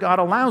far as God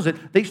allows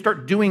it, they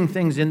start doing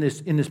things in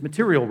this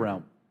material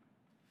realm.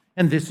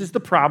 And this is the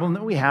problem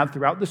that we have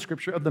throughout the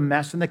Scripture of the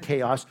mess and the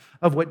chaos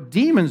of what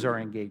demons are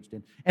engaged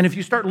in. And if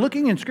you start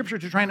looking in Scripture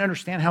to try and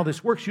understand how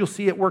this works, you'll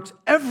see it works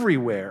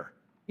everywhere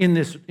in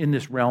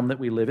this realm that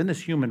we live in,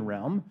 this human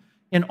realm,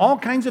 in all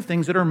kinds of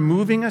things that are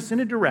moving us in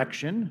a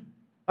direction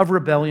of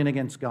rebellion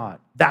against God.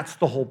 That's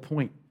the whole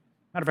point.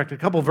 Matter of fact, a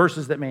couple of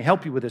verses that may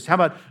help you with this. How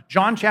about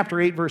John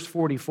chapter 8, verse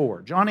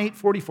 44? John 8,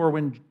 44,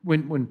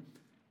 when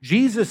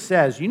Jesus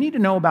says, you need to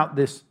know about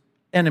this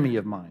enemy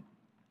of mine.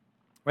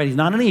 Right? He's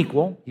not an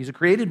equal. He's a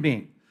created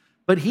being.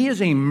 But he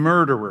is a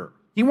murderer.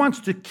 He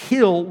wants to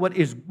kill what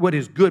is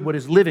good, what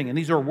is living. And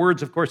these are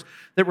words, of course,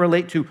 that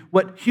relate to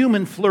what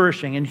human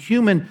flourishing and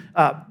human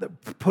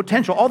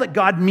potential, all that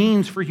God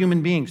means for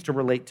human beings to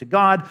relate to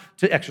God,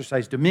 to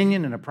exercise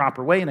dominion in a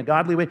proper way, in a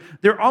godly way.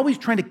 They're always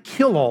trying to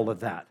kill all of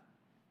that.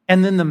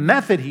 And then the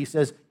method, he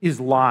says, is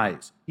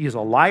lies. He is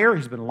a liar.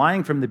 He's been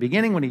lying from the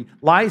beginning. When he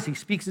lies, he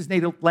speaks his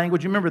native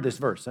language. You remember this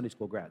verse, Sunday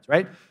school grads,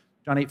 right?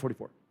 John 8,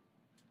 44.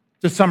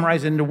 To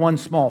summarize it into one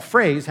small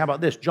phrase, how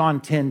about this? John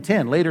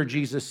 10:10. Later,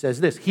 Jesus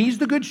says this, he's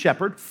the good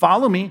shepherd.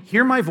 Follow me.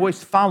 Hear my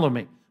voice. Follow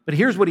me. But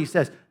here's what he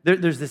says.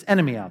 There's this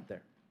enemy out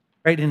there,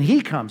 right? And he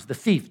comes, the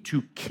thief,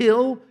 to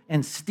kill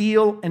and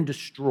steal and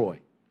destroy.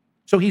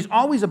 So he's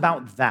always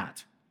about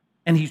that.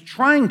 And he's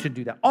trying to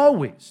do that,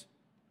 always.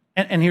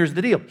 And here's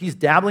the deal. He's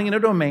dabbling in a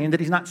domain that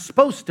he's not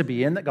supposed to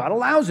be in, that God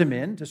allows him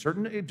in to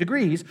certain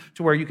degrees,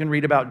 to where you can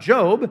read about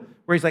Job,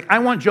 where he's like, I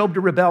want Job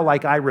to rebel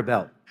like I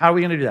rebel. How are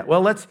we going to do that?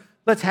 Well, let's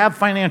have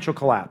financial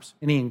collapse.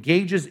 And he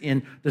engages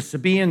in the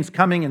Sabaeans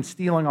coming and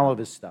stealing all of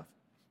his stuff.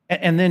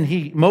 And then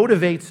he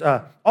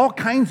motivates all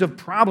kinds of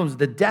problems,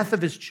 the death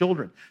of his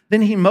children.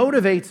 Then he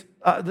motivates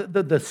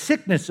the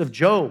sickness of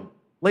Job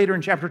later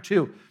in chapter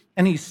 2.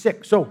 And he's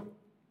sick. So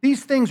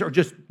these things are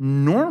just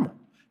normal.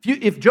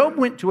 If Job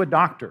went to a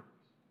doctor,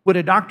 would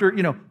a doctor,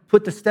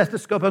 put the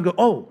stethoscope and go,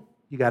 oh,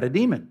 you got a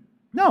demon?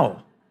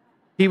 No.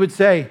 He would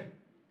say,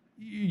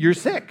 you're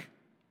sick.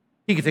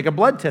 He could take a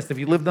blood test if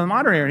you lived in the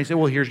modern era and he'd say,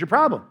 well, here's your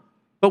problem.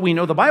 But we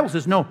know the Bible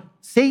says, no,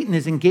 Satan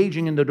is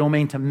engaging in the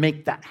domain to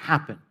make that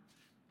happen.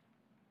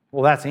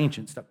 Well, that's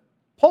ancient stuff.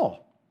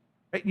 Paul,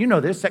 right? You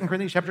know this, 2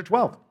 Corinthians chapter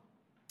 12.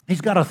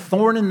 He's got a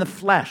thorn in the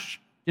flesh.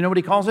 You know what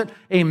he calls it?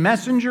 A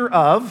messenger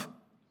of,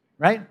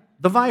 right,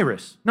 the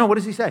virus. No, what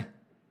does he say?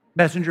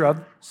 Messenger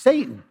of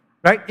Satan,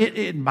 right?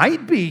 It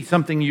might be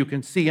something you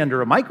can see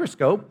under a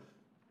microscope,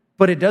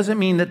 but it doesn't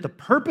mean that the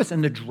purpose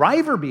and the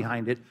driver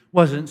behind it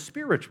wasn't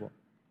spiritual.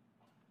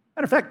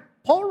 Matter of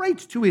fact, Paul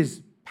writes to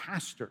his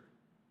pastor,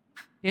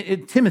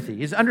 Timothy,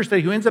 his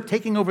understudy, who ends up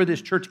taking over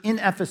this church in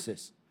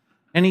Ephesus.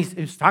 And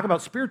he's talking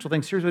about spiritual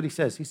things. Here's what he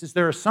says. He says,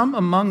 there are some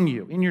among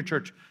you in your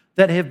church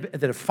that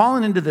have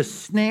fallen into the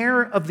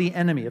snare of the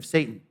enemy, of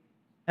Satan,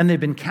 and they've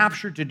been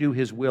captured to do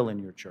his will in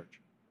your church.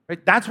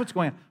 Right? That's what's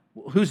going on.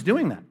 Who's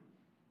doing that?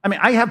 I mean,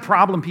 I have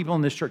problem people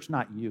in this church,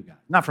 not you guys,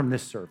 not from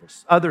this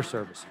service, other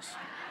services.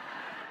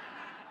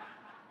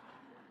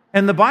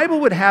 And the Bible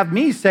would have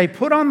me say,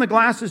 put on the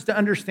glasses to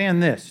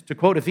understand this, to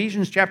quote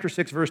Ephesians chapter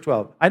 6, verse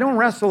 12. I don't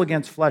wrestle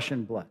against flesh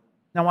and blood.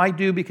 Now, I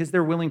do because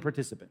they're willing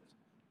participants.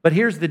 But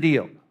here's the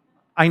deal.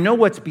 I know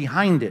what's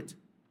behind it,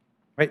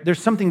 right?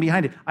 There's something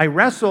behind it. I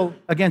wrestle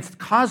against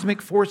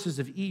cosmic forces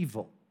of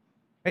evil.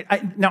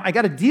 Right? Now, I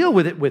got to deal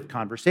with it with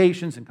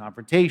conversations and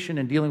confrontation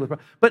and dealing with,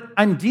 but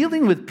I'm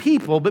dealing with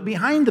people, but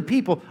behind the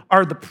people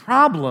are the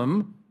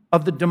problem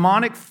of the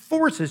demonic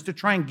forces to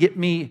try and get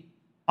me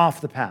off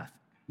the path,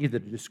 either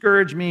to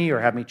discourage me or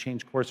have me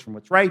change course from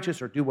what's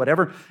righteous or do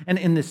whatever. And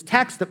in this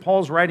text that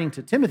Paul's writing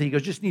to Timothy, he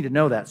goes, just need to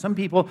know that. Some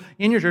people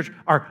in your church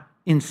are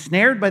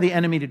ensnared by the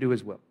enemy to do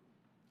his will.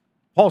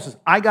 Paul says,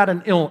 I got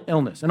an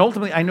illness. And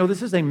ultimately, I know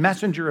this is a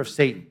messenger of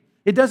Satan.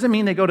 It doesn't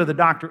mean they go to the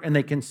doctor and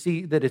they can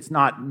see that it's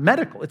not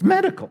medical. It's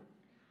medical.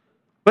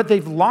 But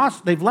they've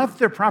left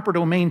their proper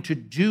domain to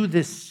do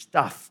this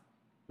stuff.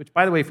 Which,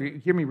 by the way, if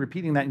you hear me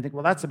repeating that and think,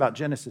 well, that's about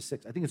Genesis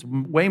 6. I think it's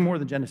way more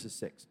than Genesis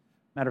 6.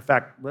 Matter of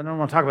fact, I don't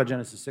want to talk about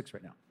Genesis 6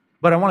 right now.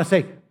 But I want to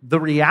say the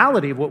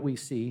reality of what we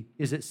see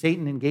is that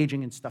Satan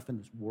engaging in stuff in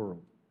this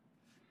world.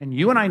 And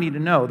you and I need to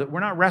know that we're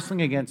not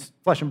wrestling against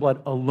flesh and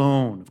blood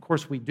alone. Of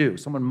course we do.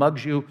 Someone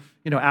mugs you,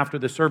 after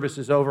the service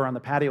is over on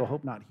the patio.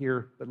 Hope not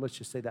here, but let's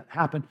just say that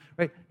happened,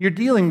 right? You're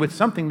dealing with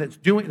something that's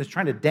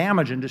trying to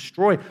damage and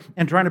destroy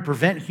and trying to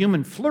prevent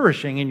human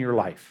flourishing in your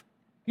life.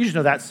 You just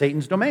know that's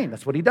Satan's domain.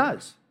 That's what he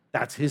does.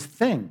 That's his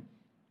thing.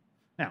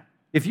 Now,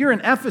 if you're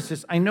in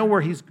Ephesus, I know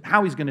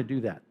how he's going to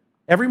do that.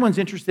 Everyone's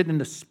interested in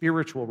the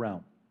spiritual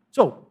realm.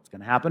 So it's going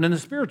to happen in the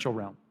spiritual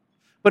realm.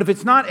 But if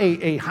it's not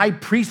a high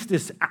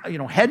priestess,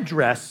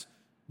 headdress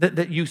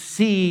that you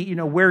see,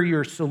 where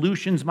your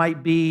solutions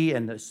might be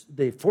and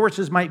the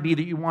forces might be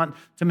that you want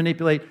to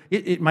manipulate,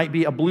 it might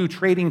be a blue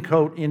trading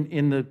coat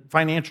in the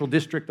financial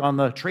district on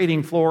the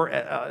trading floor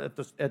at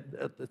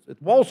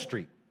Wall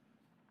Street.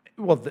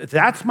 Well, if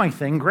that's my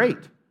thing,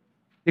 great.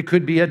 It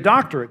could be a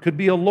doctor. It could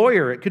be a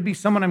lawyer. It could be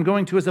someone I'm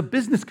going to as a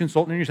business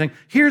consultant, and you're saying,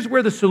 here's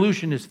where the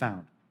solution is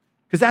found.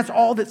 Because that's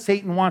all that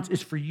Satan wants,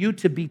 is for you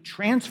to be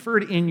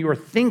transferred in your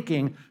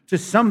thinking to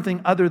something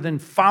other than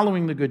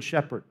following the Good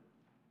Shepherd.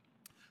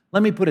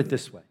 Let me put it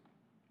this way.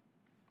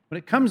 When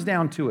it comes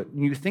down to it,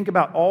 and you think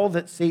about all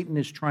that Satan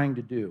is trying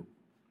to do,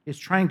 is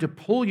trying to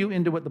pull you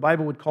into what the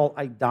Bible would call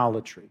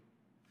idolatry.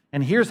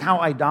 And here's how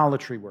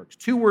idolatry works.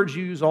 2 words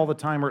you use all the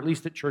time, or at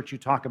least at church you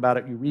talk about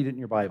it, you read it in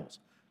your Bibles.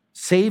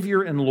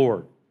 Savior and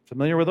Lord.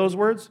 Familiar with those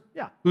words?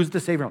 Yeah. Who's the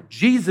Savior?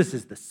 Jesus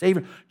is the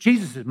Savior.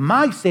 Jesus is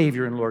my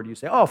Savior and Lord. You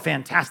say, oh,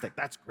 fantastic.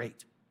 That's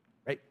great.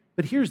 Right?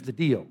 But here's the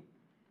deal.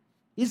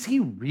 Is he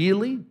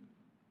really?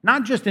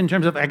 Not just in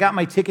terms of, I got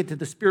my ticket to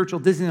the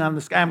spiritual Disneyland in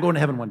the sky, I'm going to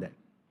heaven one day.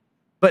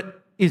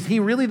 But is he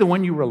really the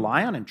one you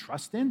rely on and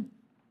trust in?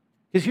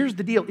 Because here's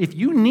the deal. If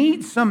you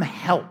need some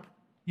help,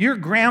 your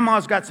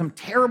grandma's got some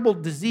terrible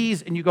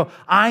disease, and you go,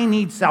 I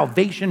need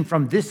salvation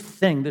from this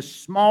thing, this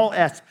small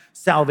s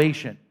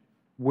salvation.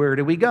 Where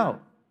do we go?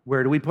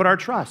 Where do we put our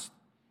trust?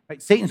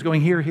 Right? Satan's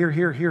going here, here,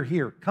 here, here,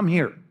 here. Come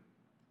here.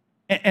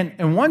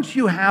 And once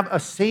you have a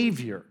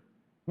savior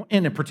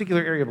in a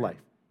particular area of life,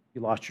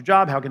 you lost your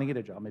job, how can I get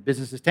a job? My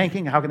business is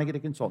tanking, how can I get a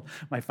consultant?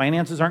 My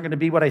finances aren't going to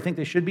be what I think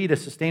they should be to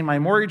sustain my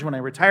mortgage when I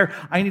retire.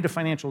 I need a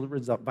financial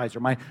advisor.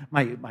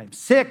 I'm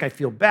sick, I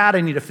feel bad,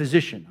 I need a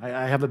physician.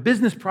 I have a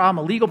business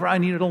problem, a legal problem, I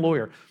need a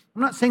lawyer.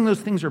 I'm not saying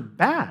those things are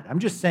bad. I'm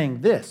just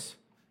saying this.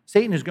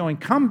 Satan is going,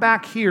 come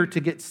back here to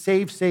get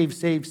saved.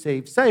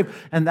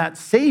 And that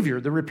Savior,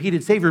 the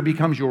repeated Savior,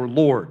 becomes your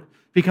Lord,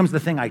 becomes the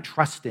thing I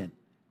trust in.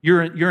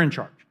 You're in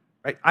charge,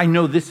 right? I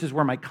know this is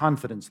where my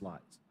confidence lies.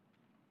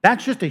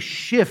 That's just a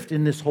shift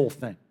in this whole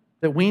thing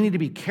that we need to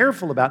be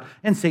careful about,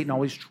 and Satan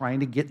always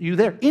trying to get you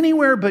there,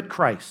 anywhere but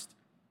Christ,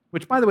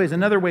 which, by the way, is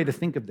another way to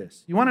think of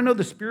this. You want to know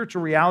the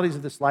spiritual realities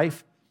of this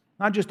life,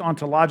 not just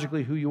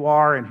ontologically who you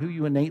are and who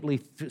you innately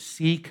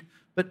seek,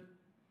 but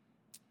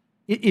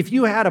if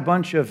you had a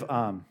bunch of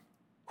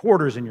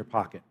quarters in your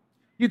pocket,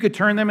 you could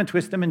turn them and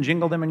twist them and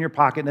jingle them in your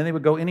pocket, and they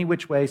would go any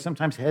which way,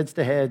 sometimes heads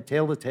to head,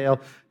 tail to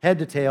tail, head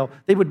to tail.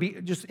 They would be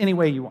just any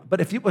way you want. But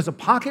if it was a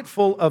pocket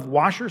full of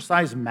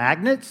washer-sized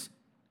magnets,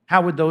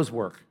 how would those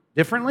work?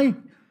 Differently?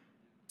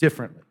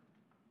 Differently.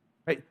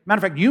 Right? Matter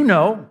of fact,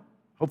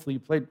 hopefully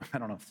you played, I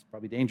don't know, it's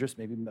probably dangerous,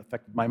 maybe it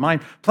affected my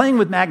mind, playing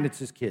with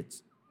magnets as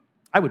kids.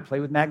 I would play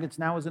with magnets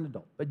now as an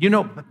adult, but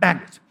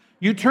magnets.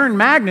 You turn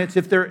magnets,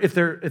 if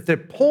their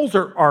poles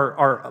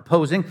are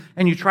opposing,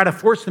 and you try to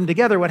force them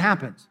together, what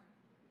happens?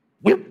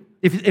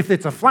 If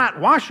it's a flat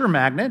washer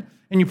magnet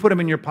and you put them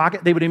in your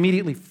pocket, they would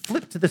immediately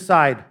flip to the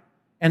side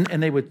and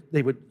they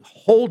would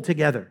hold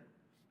together.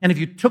 And if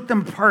you took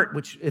them apart,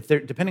 which if they're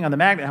depending on the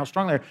magnet, how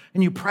strong they are,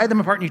 and you pry them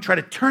apart and you try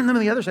to turn them to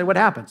the other side, what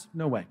happens?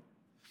 No way.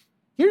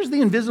 Here's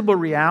the invisible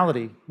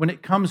reality when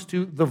it comes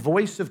to the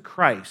voice of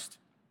Christ,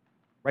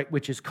 right,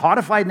 which is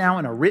codified now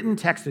in a written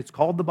text. It's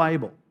called the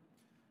Bible.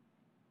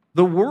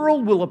 The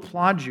world will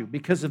applaud you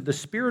because of the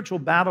spiritual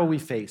battle we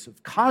face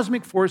of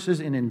cosmic forces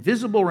in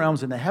invisible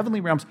realms, in the heavenly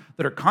realms,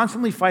 that are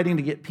constantly fighting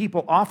to get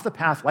people off the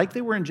path like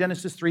they were in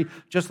Genesis 3,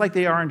 just like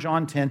they are in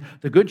John 10.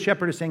 The Good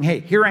Shepherd is saying,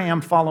 hey, here I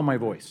am, follow my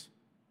voice.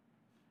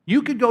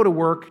 You could go to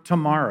work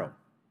tomorrow,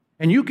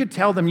 and you could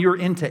tell them you're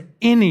into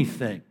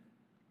anything,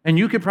 and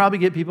you could probably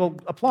get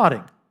people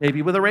applauding,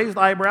 maybe with a raised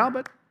eyebrow,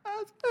 but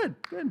that's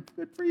good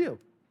for you.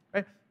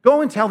 Right?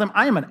 Go and tell them,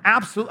 I'm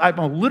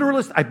a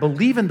literalist. I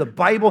believe in the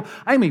Bible.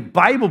 I'm a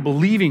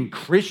Bible-believing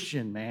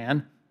Christian,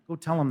 man. Go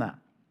tell them that.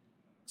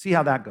 See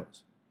how that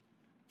goes.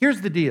 Here's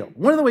the deal.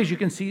 One of the ways you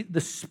can see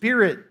the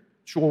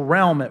spiritual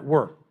realm at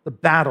work, the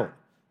battle,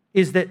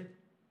 is that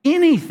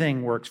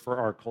anything works for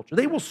our culture.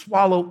 They will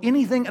swallow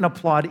anything and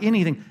applaud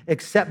anything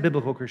except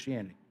biblical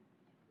Christianity.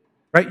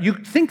 Right? You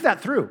think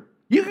that through.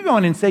 You could go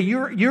in and say,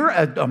 you're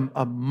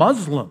a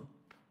Muslim.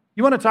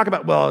 You want to talk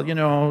about,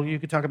 you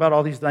could talk about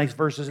all these nice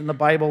verses in the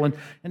Bible,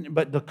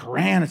 but the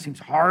Quran, it seems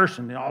harsh,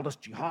 and all this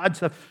jihad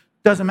stuff.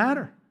 Doesn't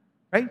matter,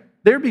 right?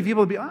 There'd be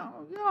people who'd be,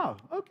 oh, yeah,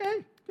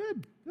 okay,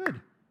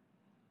 good.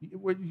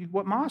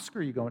 What mosque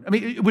are you going? I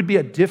mean, it would be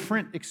a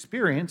different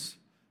experience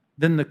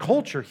than the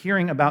culture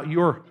hearing about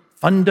your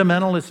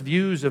fundamentalist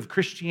views of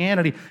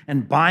Christianity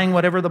and buying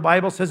whatever the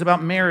Bible says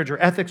about marriage or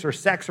ethics or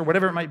sex or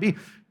whatever it might be.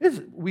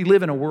 We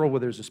live in a world where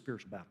there's a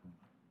spiritual battle.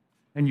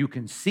 And you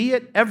can see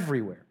it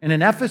everywhere. And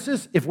in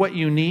Ephesus, if what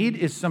you need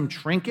is some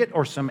trinket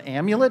or some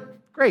amulet,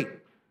 great.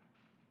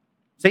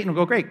 Satan will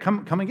go, great,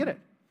 come and get it.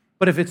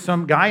 But if it's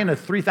some guy in a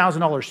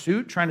 $3,000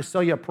 suit trying to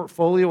sell you a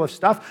portfolio of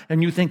stuff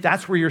and you think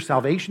that's where your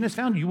salvation is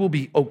found, you will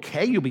be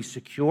okay, you'll be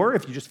secure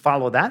if you just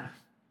follow that.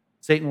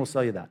 Satan will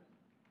sell you that.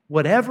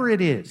 Whatever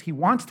it is, he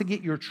wants to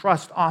get your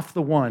trust off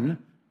the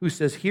one who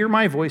says, hear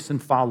my voice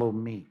and follow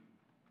me.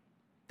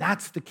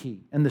 That's the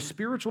key. And the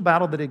spiritual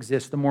battle that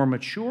exists, the more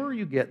mature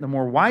you get, the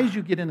more wise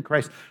you get in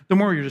Christ, the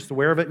more you're just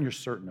aware of it and you're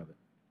certain of it.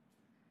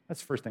 That's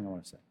the first thing I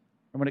want to say.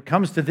 And when it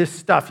comes to this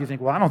stuff, you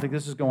think, well, I don't think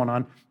this is going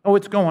on. Oh,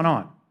 it's going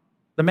on.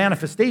 The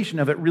manifestation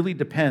of it really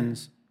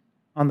depends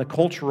on the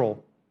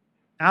cultural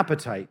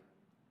appetite.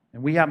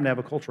 And we happen to have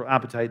a cultural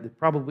appetite that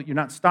probably you're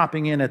not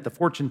stopping in at the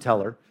fortune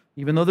teller,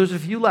 even though there's a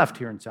few left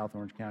here in South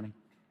Orange County.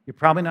 You're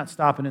probably not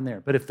stopping in there.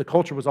 But if the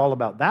culture was all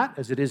about that,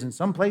 as it is in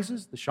some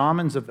places, the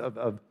shamans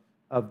of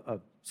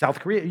South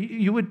Korea,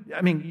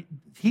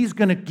 he's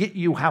going to get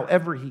you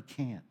however he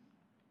can.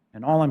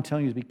 And all I'm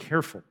telling you is be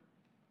careful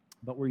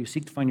about where you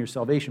seek to find your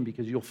salvation,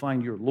 because you'll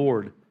find your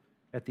Lord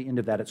at the end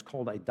of that. It's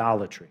called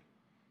idolatry.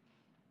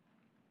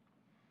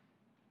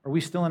 Are we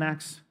still in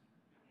Acts?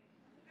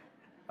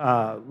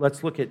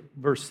 Let's look at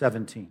verse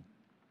 17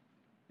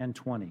 and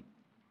 20.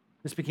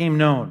 This became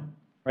known,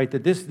 right?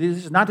 That this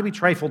is not to be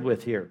trifled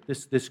with here.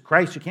 This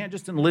Christ, you can't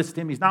just enlist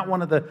him. He's not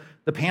one of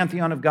the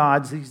pantheon of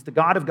gods. He's the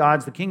God of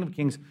gods, the King of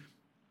kings.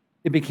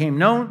 It became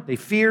known. They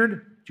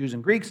feared, Jews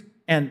and Greeks,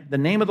 and the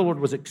name of the Lord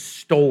was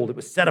extolled. It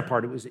was set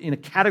apart. It was in a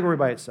category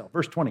by itself.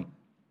 Verse 20.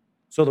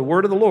 So the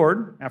word of the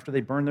Lord, after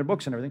they burned their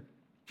books and everything,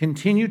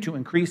 continued to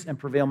increase and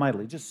prevail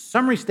mightily. Just a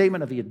summary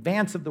statement of the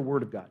advance of the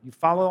word of God. You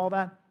follow all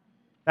that?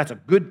 That's a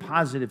good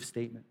positive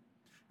statement.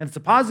 And it's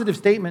a positive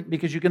statement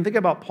because you can think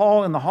about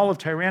Paul in the Hall of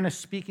Tyrannus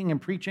speaking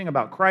and preaching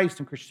about Christ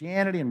and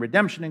Christianity and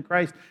redemption in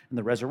Christ and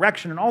the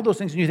resurrection and all those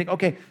things. And you think,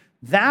 okay,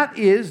 that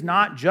is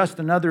not just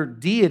another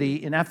deity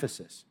in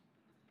Ephesus.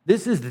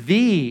 This is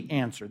the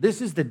answer.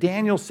 This is the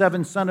Daniel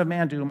 7 Son of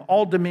Man, to whom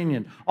all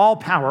dominion, all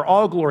power,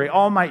 all glory,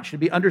 all might should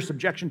be under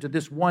subjection to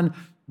this one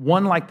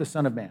like the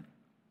Son of Man.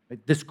 Right?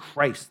 This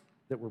Christ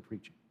that we're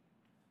preaching.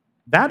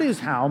 That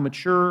is how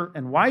mature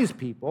and wise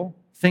people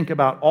think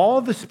about all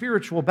the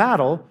spiritual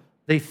battle.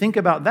 They think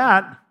about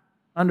that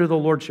under the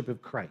lordship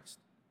of Christ.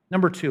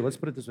 Number two, let's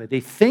put it this way. They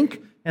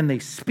think and they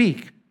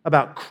speak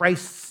about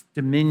Christ's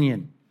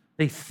dominion.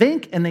 They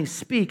think and they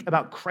speak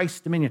about Christ's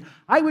dominion.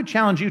 I would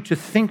challenge you to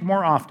think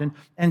more often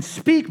and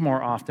speak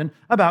more often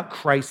about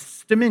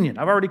Christ's dominion.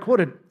 I've already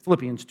quoted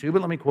Philippians 2,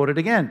 but let me quote it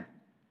again.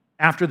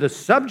 After the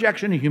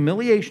subjection and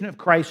humiliation of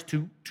Christ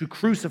to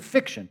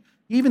crucifixion,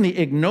 even the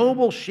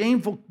ignoble,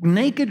 shameful,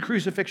 naked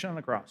crucifixion on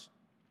the cross,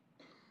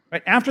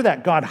 right? After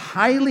that, God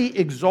highly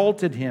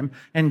exalted him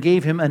and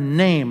gave him a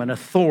name, an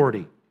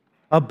authority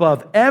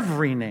above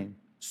every name,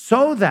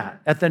 so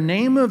that at the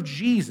name of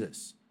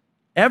Jesus,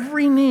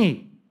 every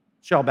knee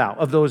shall bow,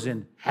 of those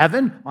in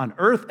heaven, on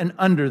earth, and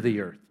under the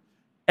earth.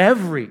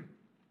 Every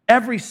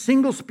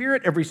single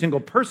spirit, every single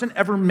person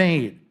ever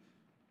made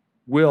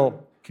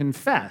will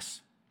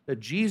confess that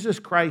Jesus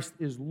Christ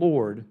is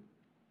Lord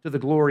to the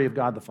glory of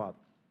God the Father.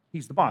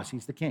 He's the boss.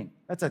 He's the king.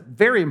 That's a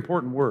very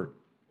important word.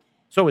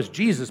 So is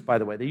Jesus, by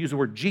the way. They use the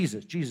word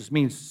Jesus. Jesus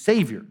means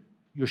Savior,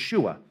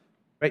 Yeshua,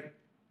 right?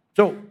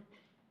 So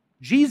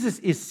Jesus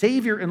is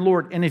Savior and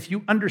Lord. And if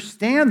you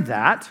understand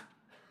that,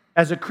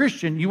 as a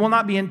Christian, you will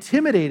not be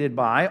intimidated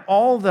by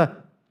all the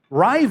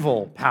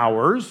rival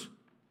powers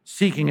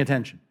seeking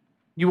attention.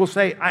 You will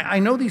say, I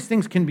know these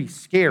things can be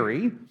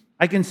scary.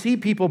 I can see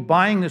people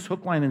buying this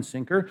hook, line, and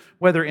sinker,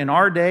 whether in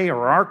our day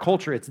or our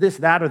culture it's this,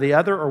 that, or the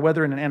other, or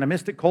whether in an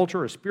animistic culture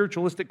or a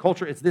spiritualistic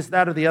culture it's this,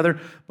 that, or the other.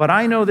 But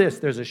I know this.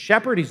 There's a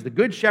shepherd. He's the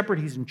good shepherd.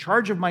 He's in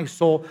charge of my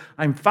soul.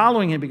 I'm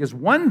following him because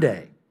one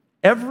day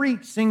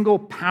every single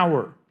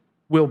power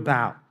will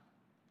bow.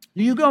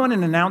 You go in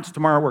and announce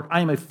tomorrow at work, I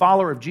am a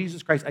follower of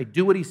Jesus Christ. I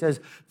do what he says.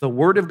 The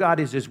word of God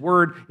is his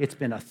word. It's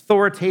been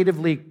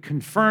authoritatively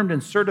confirmed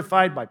and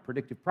certified by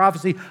predictive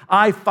prophecy.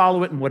 I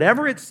follow it, and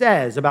whatever it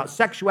says about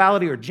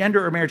sexuality or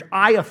gender or marriage,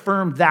 I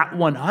affirm that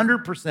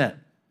 100%.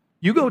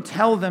 You go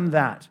tell them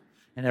that.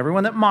 And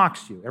everyone that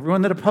mocks you,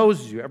 everyone that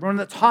opposes you, everyone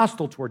that's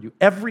hostile toward you,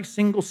 every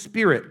single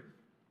spirit,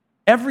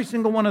 every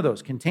single one of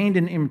those contained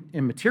in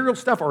immaterial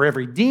stuff, or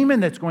every demon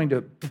that's going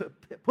to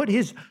put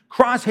his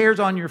crosshairs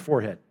on your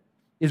forehead,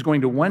 is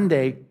going to one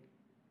day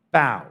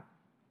bow.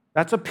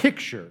 That's a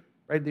picture,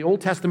 right? The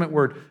Old Testament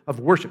word of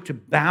worship, to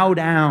bow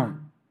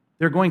down.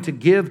 They're going to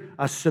give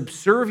a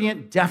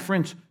subservient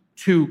deference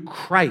to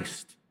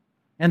Christ,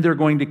 and they're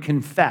going to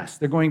confess.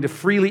 They're going to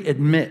freely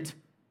admit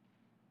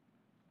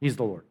he's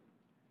the Lord.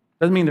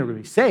 Doesn't mean they're going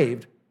to be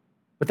saved,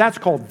 but that's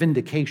called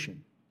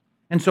vindication.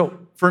 And so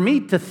for me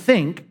to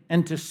think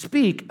and to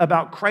speak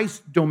about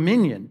Christ's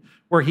dominion,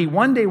 where he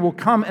one day will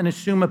come and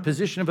assume a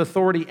position of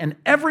authority and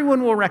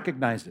everyone will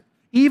recognize it,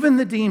 even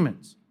the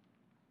demons,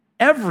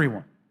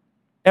 everyone,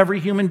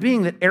 Every human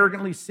being that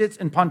arrogantly sits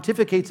and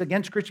pontificates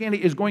against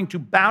Christianity is going to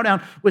bow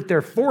down with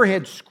their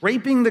forehead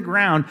scraping the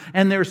ground,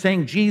 and they're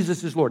saying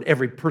Jesus is Lord.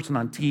 Every person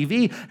on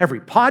TV, every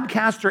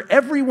podcaster,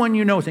 everyone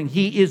you know saying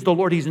he is the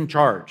Lord, he's in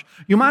charge.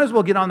 You might as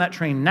well get on that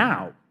train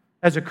now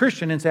as a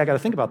Christian and say, I got to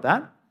think about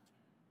that.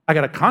 I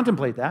got to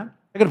contemplate that.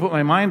 I got to put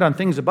my mind on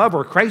things above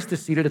where Christ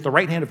is seated at the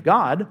right hand of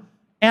God,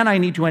 and I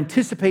need to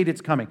anticipate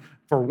its coming.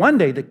 For one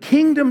day, the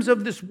kingdoms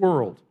of this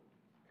world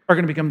are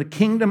going to become the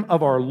kingdom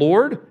of our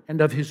Lord and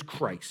of his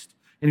Christ.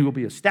 And he will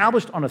be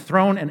established on a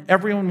throne, and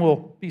everyone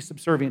will be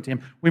subservient to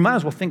him. We might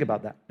as well think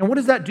about that. And what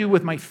does that do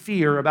with my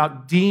fear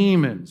about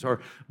demons or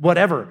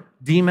whatever,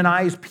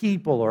 demonized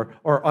people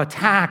or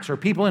attacks or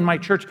people in my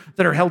church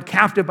that are held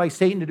captive by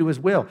Satan to do his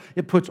will?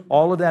 It puts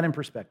all of that in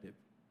perspective.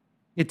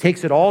 It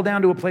takes it all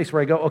down to a place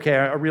where I go, okay,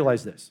 I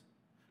realize this.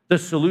 The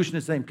solution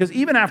is the same. Because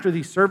even after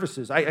these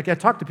services, I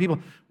talk to people,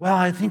 well,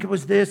 I think it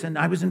was this, and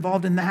I was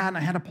involved in that, and I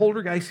had a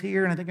poltergeist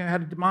here, and I think I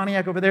had a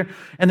demoniac over there,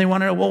 and they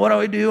want to know, well, what do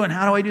I do, and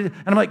how do I do this?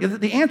 And I'm like,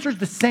 the answer is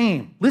the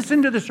same.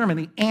 Listen to the sermon.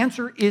 The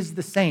answer is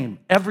the same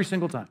every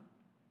single time,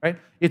 right?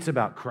 It's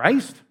about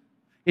Christ.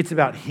 It's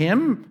about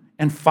him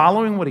and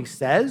following what he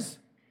says,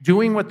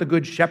 doing what the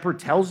good shepherd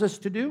tells us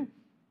to do.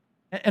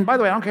 And by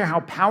the way, I don't care how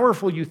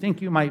powerful you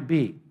think you might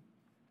be.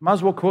 Might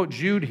as well quote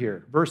Jude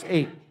here, verse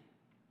 8.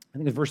 I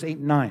think it's verse 8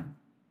 and 9,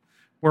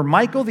 where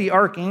Michael the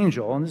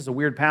archangel, and this is a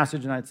weird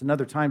passage and it's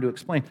another time to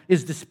explain,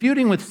 is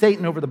disputing with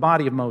Satan over the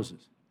body of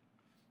Moses.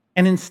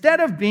 And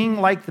instead of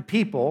being like the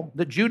people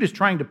that Jude is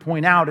trying to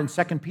point out, and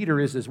 2 Peter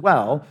is as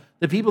well,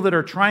 the people that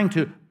are trying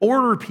to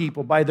order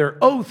people by their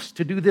oaths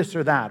to do this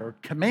or that, or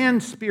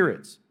command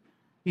spirits,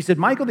 he said,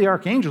 Michael the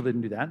archangel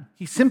didn't do that.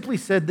 He simply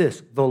said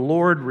this, the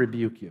Lord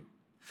rebuke you.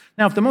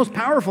 Now, if the most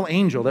powerful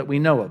angel that we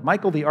know of,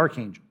 Michael the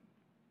archangel,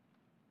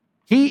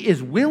 he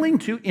is willing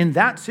to, in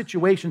that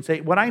situation,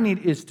 say, what I need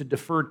is to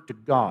defer to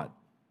God.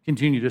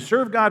 Continue to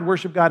serve God,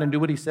 worship God, and do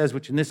what he says,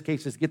 which in this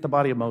case is get the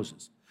body of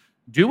Moses.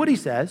 Do what he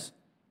says,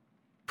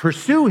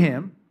 pursue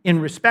him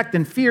in respect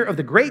and fear of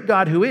the great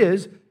God who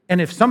is,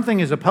 and if something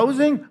is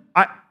opposing,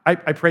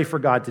 I pray for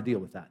God to deal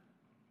with that.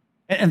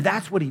 And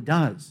that's what he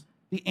does.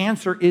 The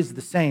answer is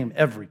the same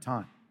every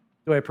time.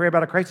 Do I pray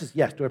about a crisis?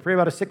 Yes. Do I pray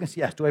about a sickness?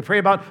 Yes. Do I pray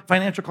about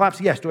financial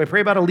collapse? Yes. Do I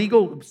pray about a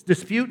legal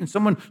dispute and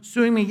someone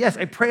suing me? Yes.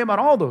 I pray about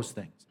all those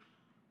things.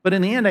 But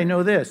in the end, I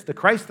know this. The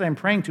Christ that I'm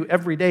praying to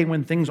every day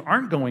when things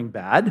aren't going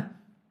bad,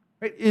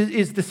 right,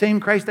 is the same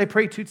Christ I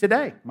pray to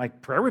today. My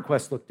prayer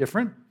requests look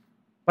different,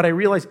 but I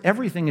realize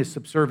everything is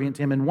subservient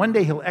to him, and one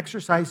day he'll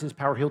exercise his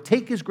power. He'll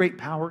take his great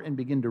power and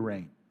begin to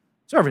reign.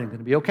 So everything's going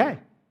to be okay.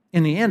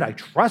 In the end, I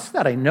trust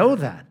that. I know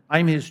that.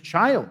 I'm his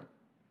child.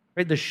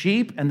 Right? The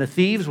sheep and the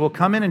thieves will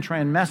come in and try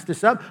and mess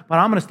this up, but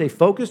I'm going to stay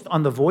focused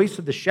on the voice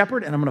of the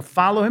shepherd, and I'm going to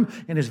follow him,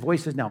 and his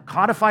voice is now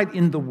codified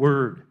in the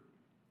word.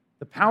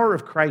 The power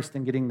of Christ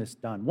in getting this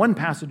done. One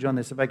passage on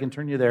this, if I can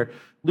turn you there,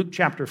 Luke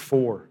chapter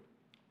 4.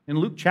 In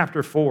Luke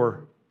chapter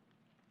 4,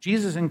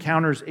 Jesus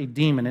encounters a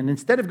demon, and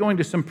instead of going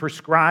to some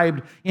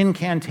prescribed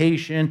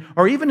incantation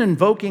or even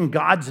invoking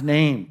God's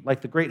name,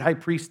 like the great high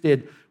priest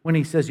did when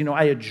he says,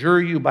 I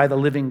adjure you by the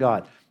living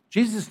God,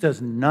 Jesus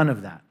does none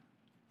of that.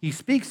 He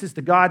speaks as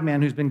the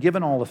God-man who's been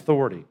given all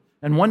authority,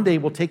 and one day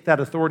will take that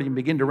authority and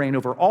begin to reign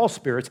over all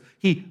spirits.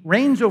 He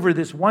reigns over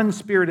this one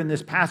spirit in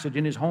this passage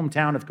in his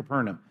hometown of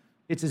Capernaum.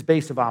 It's his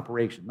base of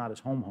operation, not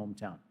his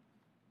hometown.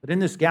 But in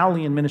this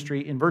Galilean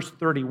ministry, in verse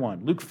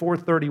 31, Luke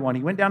 4:31,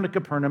 he went down to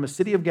Capernaum, a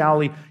city of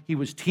Galilee. He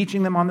was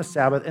teaching them on the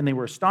Sabbath, and they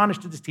were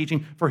astonished at his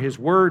teaching, for his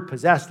word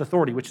possessed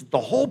authority, which is the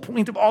whole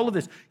point of all of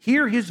this.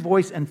 Hear his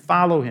voice and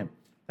follow him.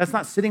 That's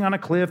not sitting on a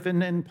cliff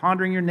and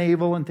pondering your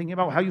navel and thinking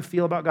about how you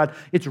feel about God.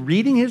 It's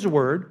reading his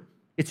word.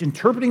 It's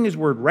interpreting his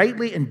word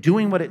rightly and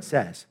doing what it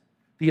says.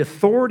 The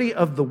authority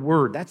of the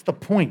word, that's the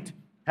point.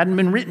 Hadn't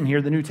been written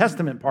here, the New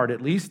Testament part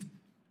at least.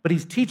 But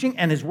he's teaching,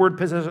 and his word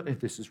possesses, if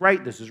this is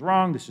right, this is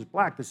wrong, this is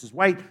black, this is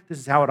white, this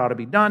is how it ought to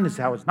be done, this is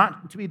how it's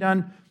not to be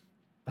done.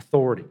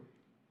 Authority.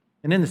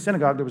 And in the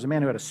synagogue, there was a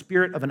man who had a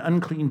spirit of an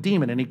unclean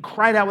demon, and he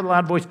cried out with a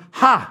loud voice,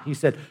 "Ha!" He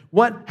said,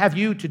 "What have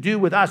you to do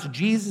with us,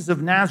 Jesus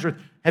of Nazareth?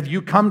 Have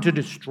you come to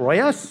destroy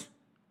us?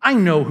 I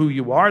know who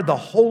you are, the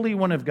Holy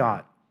One of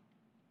God."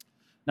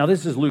 Now,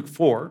 this is Luke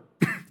 4,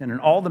 and in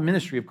all the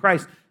ministry of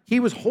Christ, he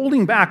was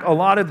holding back a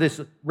lot of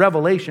this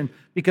revelation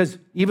because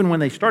even when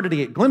they started to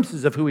get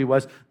glimpses of who he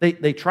was,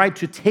 they tried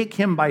to take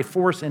him by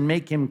force and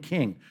make him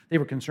king. They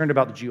were concerned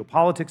about the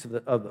geopolitics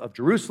of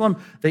Jerusalem.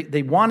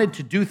 They wanted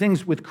to do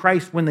things with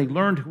Christ when they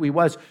learned who he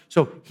was.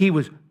 So he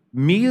was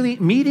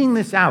meeting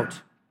this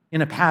out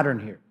in a pattern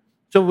here.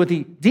 So with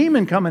the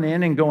demon coming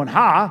in and going,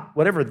 "Ha,"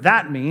 whatever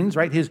that means,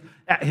 right? His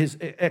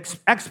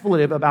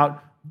expletive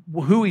about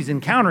who he's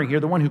encountering here,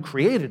 the one who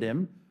created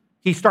him,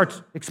 he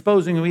starts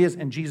exposing who he is,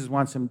 and Jesus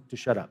wants him to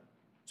shut up.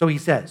 So he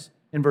says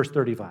in verse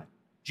 35,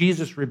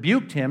 Jesus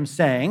rebuked him,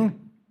 saying,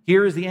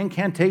 "Here is the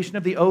incantation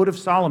of the Ode of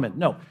Solomon."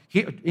 No,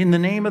 in the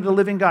name of the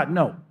living God.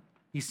 No,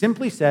 he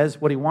simply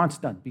says what he wants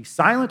done. Be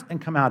silent and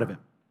come out of him.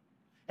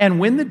 And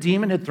when the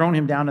demon had thrown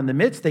him down in the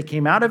midst, they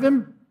came out of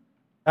him.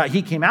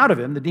 He came out of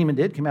him, the demon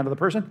did, came out of the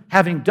person,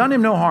 having done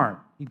him no harm.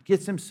 He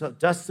gets himself,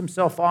 dusts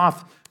himself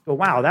off. Go,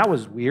 wow, that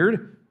was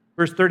weird.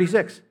 Verse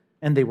 36,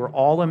 and they were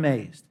all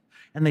amazed.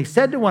 And they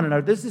said to one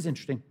another, this is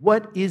interesting,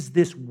 what is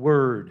this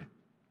word?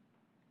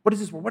 What is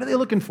this word? What are they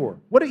looking for?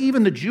 What are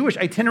even the Jewish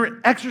itinerant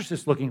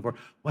exorcists looking for?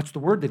 What's the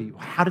word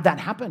how did that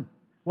happen?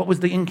 What was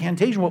the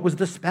incantation? What was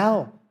the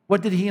spell?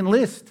 What did he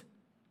enlist?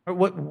 Or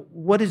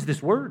what is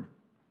this word?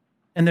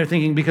 And they're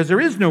thinking, because there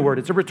is no word.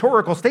 It's a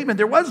rhetorical statement.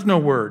 There was no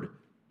word.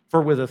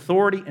 For with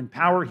authority and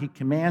power, he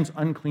commands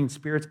unclean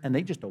spirits, and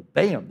they just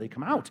obey him. They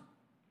come out.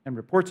 And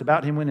reports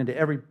about him went into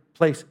every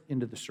place,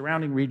 into the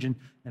surrounding region.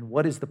 And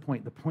what is the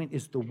point? The point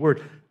is the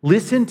word.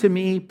 Listen to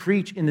me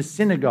preach in the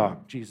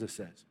synagogue, Jesus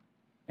says.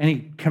 And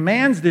he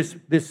commands this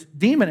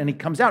demon, and he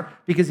comes out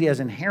because he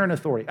has inherent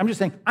authority. I'm just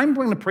saying, I'm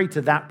going to pray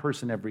to that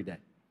person every day.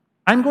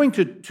 I'm going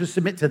to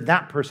submit to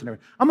that person.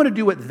 I'm going to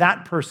do what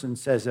that person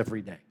says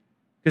every day.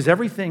 Because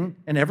everything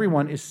and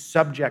everyone is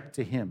subject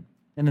to him.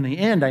 And in the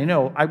end, I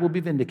know I will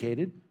be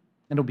vindicated,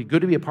 and it'll be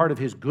good to be a part of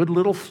his good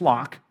little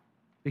flock,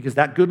 because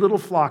that good little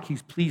flock,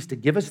 he's pleased to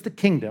give us the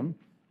kingdom,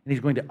 and he's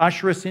going to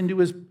usher us into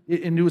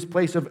his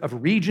place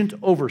of regent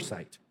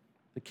oversight,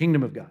 the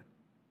kingdom of God.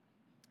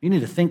 You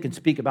need to think and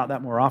speak about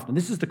that more often.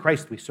 This is the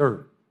Christ we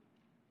serve.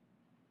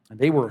 And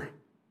they were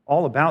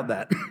all about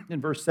that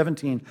in verse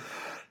 17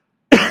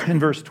 and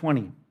verse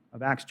 20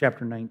 of Acts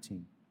chapter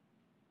 19.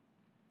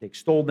 They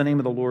extolled the name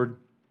of the Lord.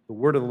 The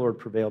word of the Lord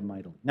prevailed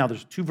mightily. Now,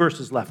 there's 2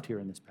 verses left here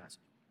in this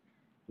passage,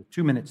 with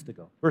 2 minutes to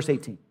go. Verse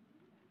 18.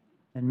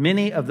 And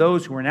many of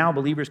those who were now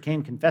believers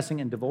came confessing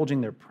and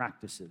divulging their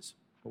practices.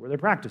 What were their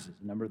practices?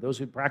 A number of those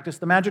who practiced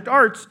the magic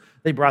arts,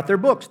 they brought their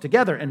books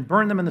together and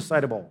burned them in the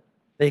sight of all.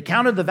 They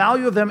accounted the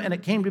value of them, and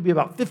it came to be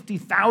about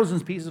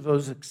 50,000 pieces of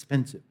those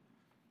expensive.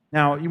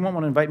 Now, you won't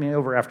want to invite me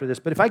over after this,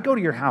 but if I go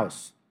to your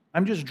house,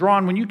 I'm just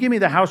drawn. When you give me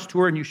the house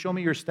tour and you show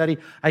me your study,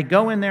 I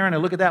go in there and I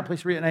look at that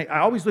place, and I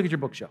always look at your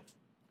bookshelf.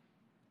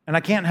 And I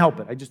can't help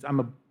it. I'm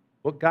a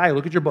book guy. I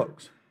look at your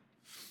books.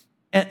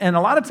 And a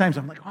lot of times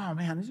I'm like, oh,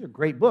 man, these are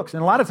great books.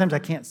 And a lot of times I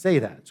can't say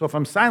that. So if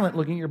I'm silent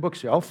looking at your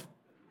bookshelf,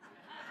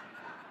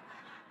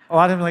 a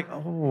lot of them are like,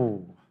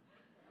 oh.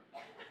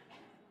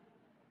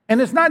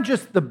 And it's not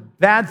just the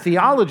bad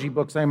theology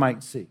books I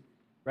might see,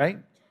 right?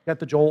 You got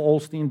the Joel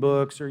Osteen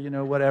books or,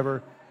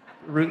 whatever,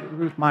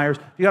 Ruth Myers.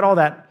 You got all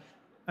that.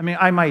 I mean,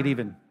 I might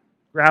even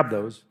grab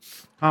those,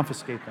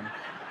 confiscate them.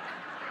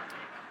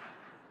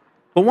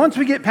 But once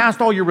we get past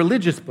all your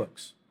religious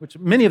books, which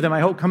many of them, I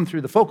hope, come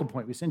through the Focal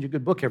Point. We send you a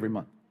good book every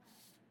month.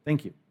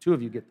 Thank you. 2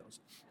 of you get those.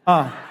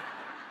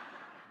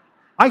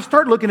 I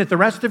start looking at the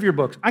rest of your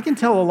books. I can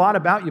tell a lot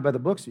about you by the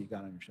books that you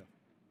got on your shelf,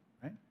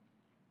 right?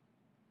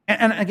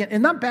 And again, it's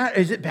not bad.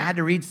 Is it bad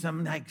to read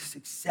some like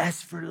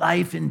Success for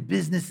Life in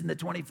Business in the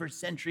 21st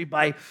Century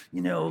by,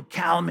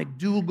 Cal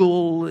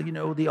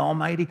McDougall, the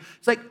Almighty?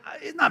 It's like,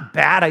 it's not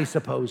bad, I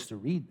suppose, to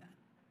read that.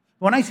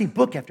 When I see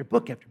book after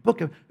book after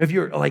book of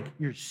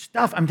your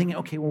stuff, I'm thinking,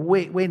 okay, well,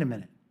 wait a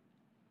minute.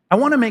 I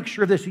want to make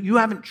sure you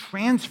haven't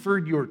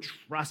transferred your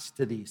trust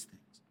to these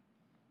things,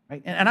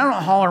 right? And I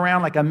don't haul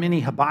around like a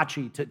mini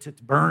hibachi to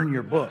burn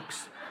your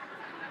books.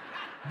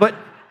 But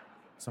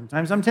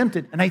sometimes I'm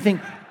tempted. And I think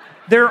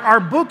there are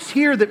books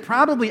here that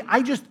probably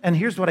and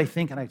here's what I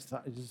think, and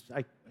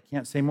I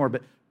can't say more,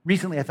 but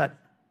recently I thought,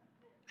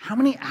 how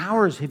many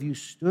hours have you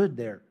stood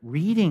there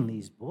reading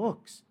these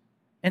books?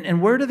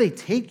 And where do they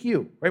take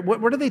you, right?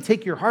 Where do they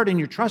take your heart and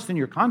your trust and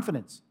your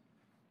confidence?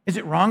 Is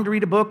it wrong to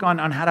read a book on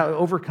how to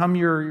overcome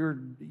your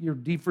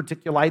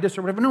diverticulitis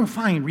or whatever? No,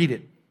 fine, read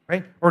it,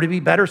 right? Or to be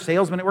a better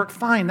salesman at work?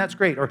 Fine, that's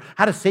great. Or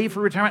how to save for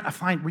retirement?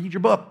 Fine, read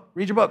your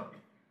book.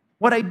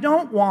 What I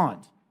don't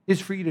want is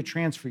for you to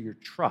transfer your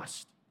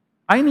trust.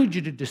 I need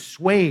you to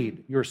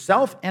dissuade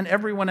yourself and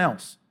everyone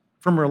else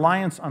from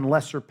reliance on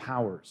lesser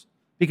powers,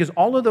 because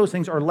all of those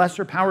things are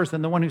lesser powers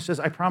than the one who says,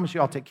 I promise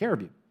you I'll take care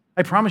of you.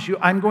 I promise you,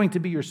 I'm going to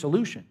be your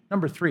solution.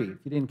 Number 3, if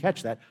you didn't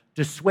catch that,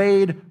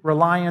 dissuade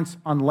reliance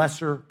on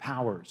lesser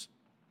powers.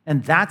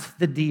 And that's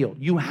the deal.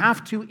 You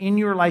have to, in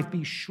your life,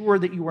 be sure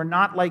that you are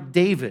not like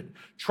David,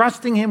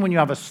 trusting him when you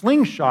have a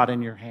slingshot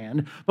in your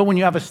hand, but when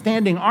you have a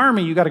standing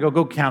army, you got to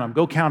go count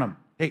them.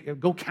 Hey,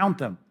 go count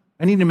them.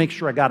 I need to make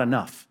sure I got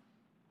enough.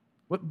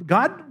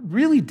 God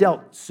really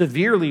dealt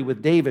severely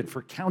with David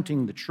for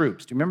counting the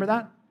troops. Do you remember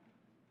that?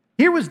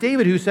 Here was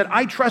David who said,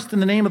 I trust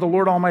in the name of the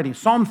Lord Almighty.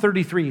 Psalm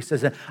 33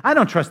 says that, I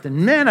don't trust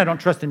in men, I don't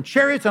trust in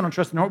chariots, I don't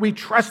trust in horses. We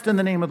trust in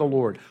the name of the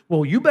Lord.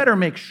 Well, you better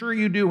make sure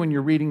you do when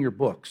you're reading your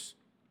books.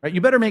 Right?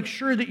 You better make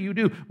sure that you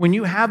do when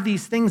you have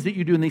these things that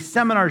you do in these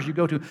seminars you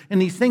go to, and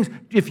these things,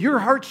 if your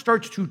heart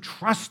starts to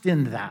trust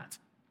in that,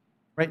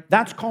 right?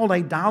 That's called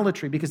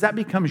idolatry, because that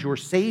becomes your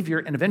Savior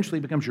and eventually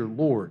becomes your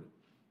Lord.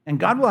 And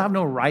God will have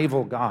no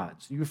rival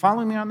gods. Are you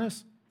following me on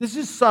this? This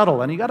is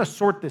subtle, and you got to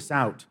sort this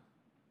out.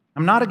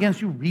 I'm not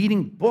against you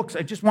reading books.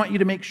 I just want you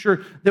to make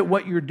sure that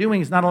what you're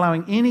doing is not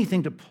allowing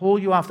anything to pull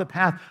you off the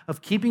path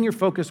of keeping your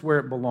focus where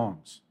it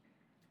belongs.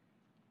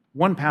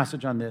 One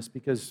passage on this,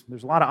 because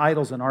there's a lot of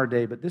idols in our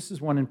day, but this is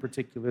one in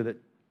particular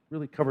that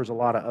really covers a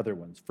lot of other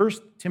ones. 1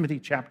 Timothy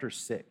chapter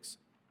 6.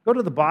 Go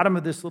to the bottom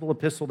of this little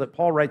epistle that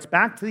Paul writes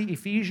back to the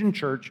Ephesian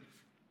church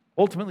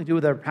ultimately do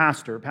with our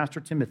pastor, Pastor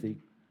Timothy.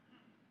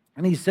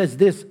 And he says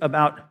this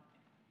about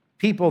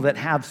people that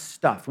have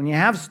stuff. When you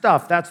have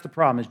stuff, that's the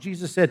problem. As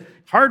Jesus said,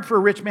 hard for a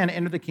rich man to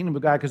enter the kingdom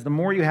of God, because the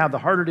more you have, the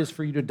harder it is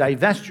for you to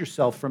divest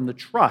yourself from the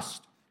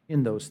trust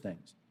in those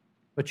things.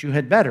 But you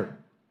had better.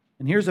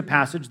 And here's a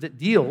passage that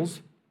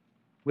deals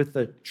with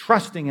the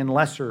trusting in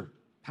lesser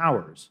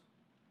powers.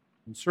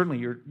 And certainly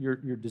your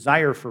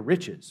desire for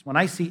riches. When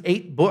I see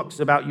 8 books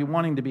about you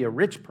wanting to be a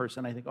rich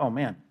person, I think, oh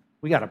man,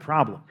 we got a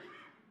problem.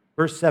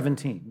 Verse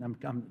 17,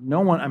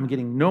 I'm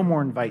getting no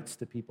more invites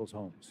to people's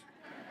homes.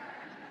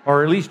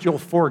 Or at least you'll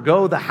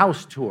forego the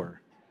house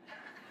tour.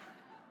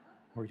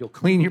 Or you'll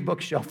clean your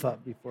bookshelf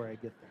up before I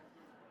get there.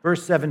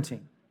 Verse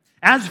 17,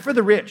 as for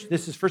the rich,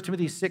 this is 1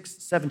 Timothy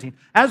 6:17.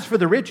 As for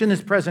the rich in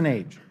this present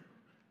age,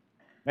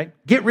 right?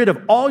 Get rid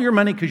of all your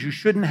money because you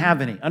shouldn't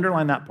have any.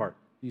 Underline that part.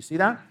 Do you see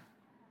that?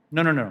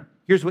 No.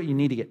 Here's what you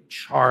need to get.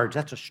 Charge.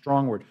 That's a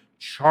strong word.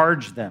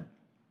 Charge them.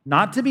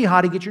 Not to be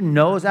haughty. Get your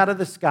nose out of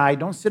the sky.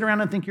 Don't sit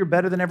around and think you're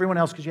better than everyone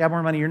else because you have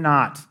more money. You're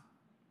not.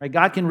 Right?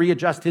 God can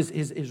readjust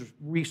his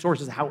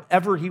resources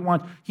however he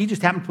wants. He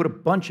just happened to put a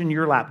bunch in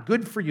your lap.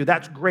 Good for you.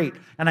 That's great.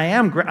 And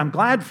I'm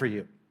glad for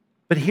you.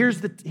 But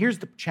here's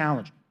the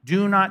challenge.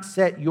 Do not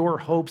set your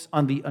hopes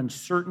on the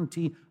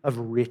uncertainty of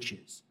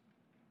riches.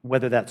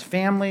 Whether that's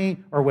family,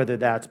 or whether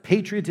that's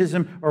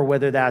patriotism, or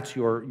whether that's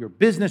your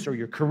business or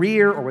your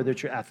career, or whether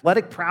it's your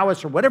athletic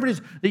prowess, or whatever it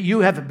is that you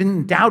have been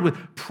endowed with.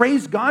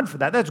 Praise God for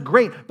that. That's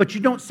great, but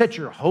you don't set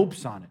your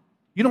hopes on it.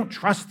 You don't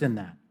trust in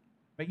that.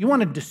 Right? You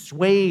want to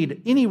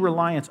dissuade any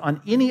reliance on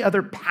any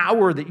other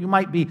power that you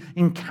might be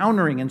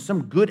encountering in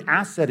some good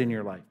asset in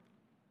your life.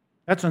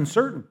 That's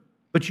uncertain,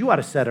 but you ought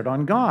to set it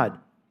on God.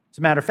 As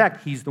a matter of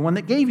fact, he's the one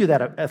that gave you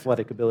that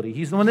athletic ability.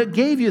 He's the one that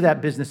gave you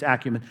that business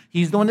acumen.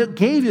 He's the one that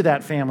gave you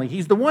that family.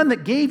 He's the one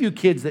that gave you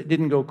kids that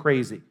didn't go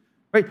crazy.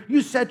 Right?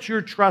 You set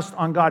your trust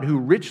on God, who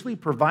richly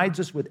provides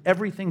us with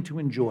everything to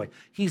enjoy.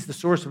 He's the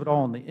source of it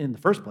all in the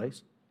first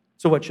place.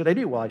 So what should I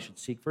do? Well, I should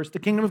seek first the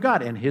kingdom of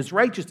God and his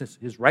righteousness.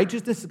 His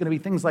righteousness is going to be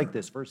things like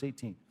this. Verse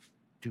 18,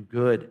 do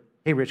good.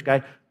 Hey, rich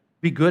guy,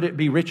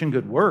 be rich in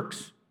good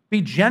works.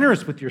 Be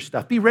generous with your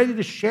stuff. Be ready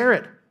to share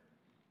it.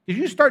 Did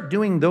you start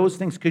doing those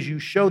things because you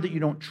show that you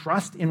don't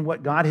trust in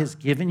what God has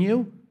given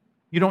you?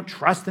 You don't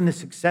trust in the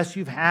success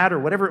you've had or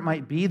whatever it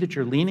might be that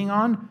you're leaning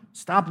on?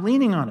 Stop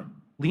leaning on it.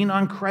 Lean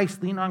on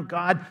Christ. Lean on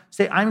God.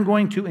 Say, I'm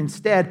going to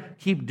instead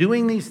keep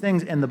doing these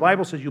things. And the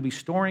Bible says you'll be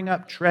storing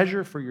up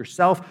treasure for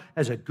yourself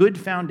as a good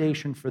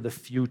foundation for the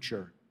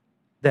future,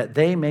 that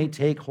they may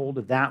take hold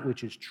of that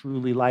which is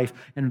truly life.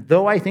 And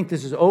though I think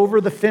this is over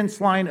the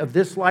fence line of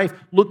this life,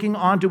 looking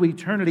onto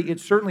eternity, it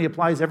certainly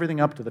applies everything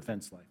up to the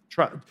fence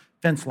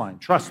line.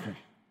 Trust me.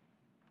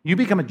 You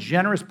become a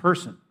generous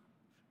person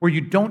where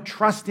you don't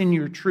trust in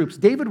your troops.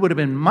 David would have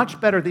been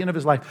much better at the end of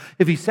his life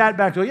if he sat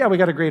back and go, yeah, we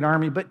got a great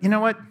army, but you know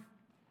what?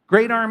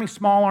 Great army,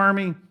 small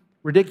army,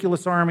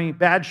 ridiculous army,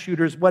 bad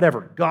shooters,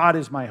 whatever. God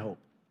is my hope.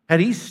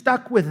 Had he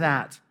stuck with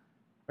that,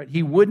 right,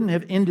 he wouldn't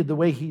have ended the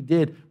way he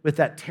did with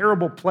that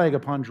terrible plague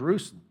upon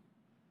Jerusalem.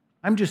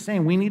 I'm just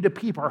saying we need to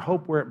keep our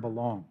hope where it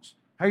belongs.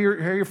 How are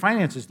your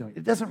finances doing?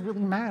 It doesn't really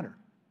matter.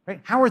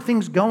 Right? How are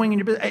things going in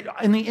your business?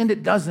 In the end,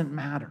 it doesn't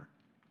matter.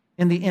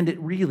 In the end, it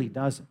really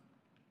doesn't.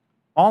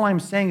 All I'm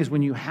saying is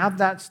when you have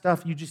that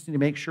stuff, you just need to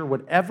make sure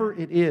whatever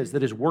it is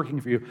that is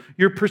working for you,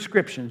 your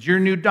prescriptions, your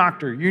new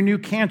doctor, your new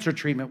cancer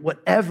treatment,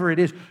 whatever it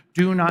is,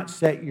 do not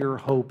set your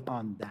hope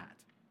on that.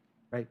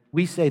 Right?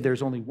 We say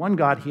there's only one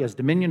God. He has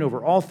dominion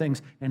over all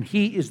things, and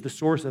he is the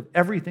source of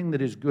everything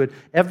that is good.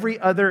 Every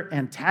other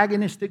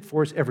antagonistic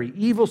force, every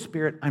evil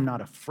spirit, I'm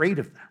not afraid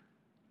of that.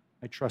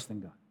 I trust in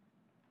God.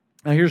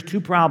 Now, here's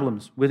 2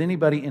 problems with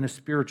anybody in a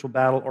spiritual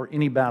battle or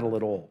any battle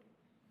at all.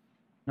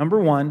 Number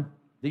 1,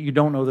 that you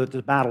don't know that there's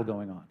a battle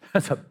going on.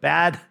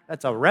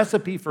 That's a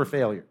recipe for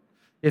failure.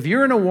 If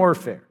you're in a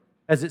warfare,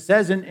 as it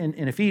says in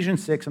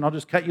Ephesians 6, and I'll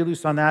just cut you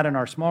loose on that in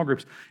our small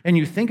groups, and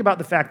you think about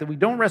the fact that we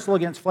don't wrestle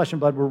against flesh and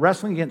blood, we're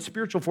wrestling against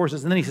spiritual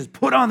forces, and then he says,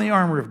 put on the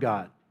armor of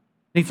God.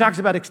 And he talks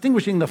about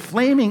extinguishing the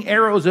flaming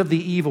arrows of the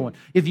evil one.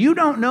 If you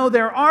don't know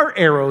there are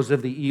arrows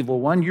of the evil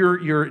one,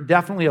 you're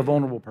definitely a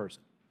vulnerable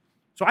person.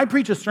 So I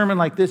preach a sermon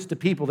like this to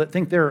people that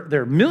think they're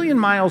a million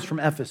miles from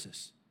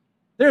Ephesus.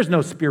 There's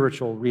no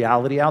spiritual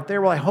reality out there.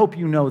 Well, I hope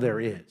you know there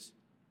is.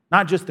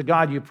 Not just the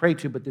God you pray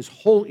to, but this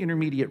whole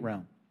intermediate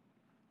realm.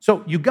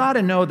 So you got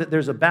to know that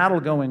there's a battle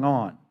going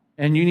on,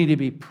 and you need to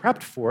be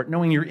prepped for it,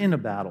 knowing you're in a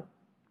battle.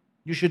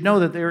 You should know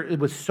that it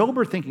was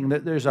sober thinking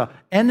that there's an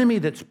enemy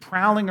that's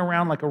prowling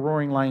around like a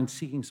roaring lion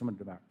seeking someone to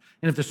devour.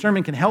 And if the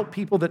sermon can help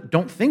people that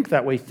don't think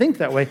that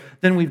way,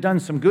 then we've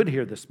done some good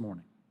here this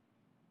morning.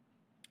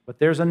 But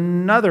there's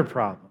another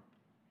problem.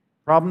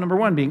 Problem number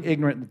 1, being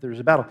ignorant that there's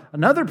a battle.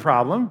 Another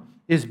problem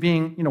is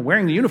being,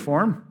 wearing the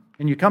uniform,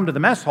 and you come to the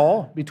mess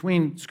hall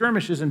between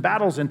skirmishes and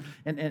battles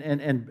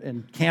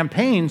and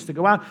campaigns to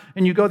go out,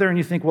 and you go there and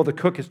you think, well, the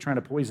cook is trying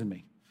to poison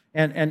me.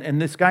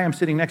 And this guy I'm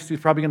sitting next to is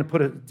probably going to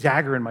put a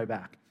dagger in my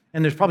back.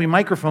 And there's probably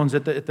microphones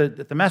at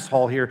the mess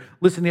hall here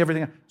listening to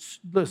everything.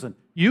 Listen,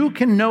 You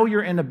can know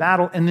you're in a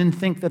battle and then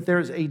think that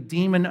there's a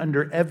demon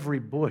under every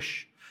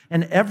bush.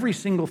 And every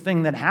single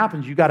thing that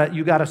happens, you got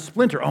a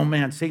splinter. Oh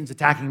man, Satan's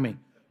attacking me,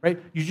 right?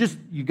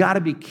 You got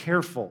to be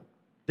careful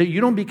that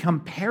you don't become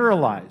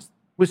paralyzed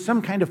with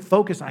some kind of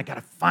focus. I got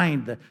to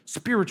find the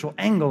spiritual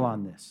angle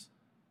on this.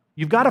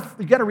 You've got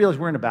to realize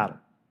we're in a battle.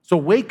 So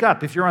wake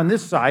up. If you're on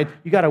this side,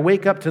 you got to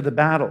wake up to the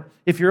battle.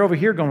 If you're over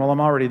here going, well,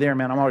 I'm already there,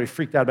 man. I'm already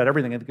freaked out about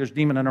everything. I think there's a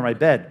demon under my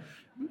bed.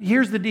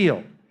 Here's the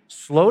deal.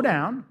 Slow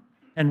down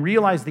and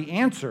realize the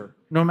answer,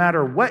 no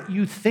matter what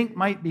you think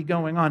might be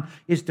going on,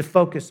 is to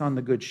focus on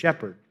the Good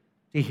Shepherd,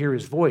 to hear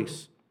his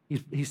voice.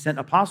 He's sent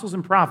apostles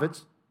and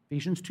prophets,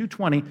 Ephesians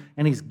 2:20,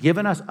 and he's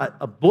given us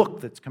a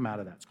book that's come out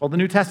of that. It's called the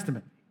New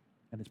Testament,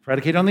 and it's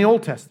predicated on the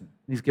Old Testament.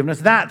 And he's given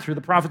us that through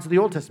the prophets of the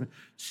Old Testament.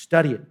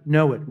 Study it,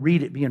 know it,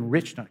 read it, be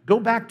enriched on it. Go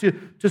back to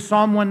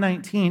Psalm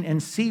 119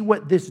 and see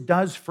what this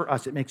does for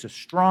us. It makes us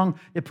strong.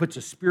 It puts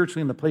us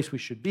spiritually in the place we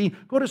should be.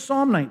 Go to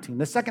Psalm 19,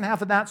 the second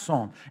half of that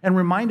psalm, and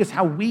remind us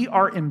how we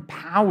are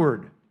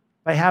empowered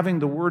by having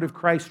the word of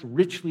Christ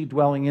richly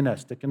dwelling in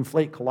us, to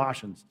conflate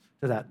Colossians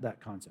to that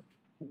concept.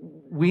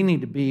 We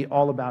need to be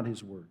all about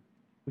his word.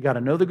 We got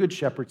to know the Good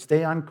Shepherd,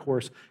 stay on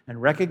course,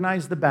 and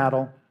recognize the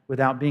battle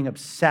without being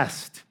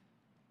obsessed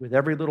with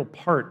every little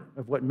part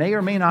of what may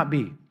or may not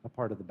be a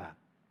part of the battle.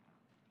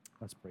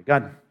 Let's pray.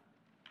 God,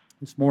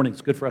 this morning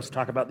it's good for us to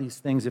talk about these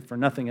things, if for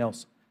nothing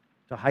else,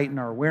 to heighten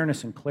our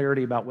awareness and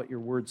clarity about what your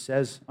word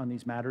says on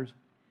these matters.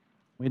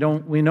 We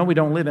know we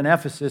don't live in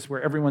Ephesus where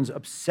everyone's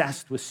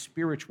obsessed with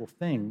spiritual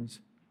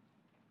things.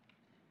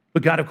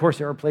 But God, of course,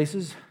 there are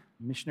places,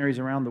 missionaries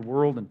around the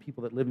world and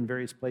people that live in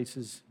various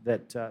places,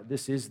 that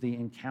this is the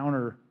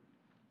encounter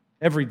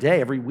every day,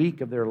 every week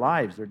of their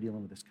lives. They're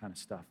dealing with this kind of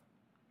stuff.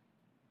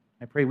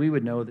 I pray we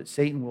would know that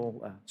Satan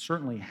will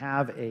certainly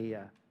have a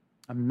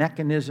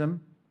mechanism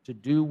to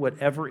do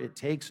whatever it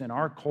takes in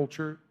our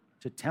culture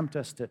to tempt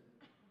us to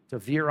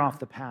veer off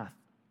the path.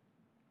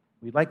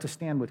 We'd like to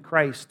stand with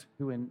Christ,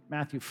 who in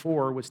Matthew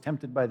 4 was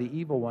tempted by the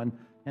evil one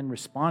and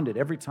responded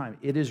every time,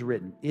 it is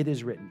written, it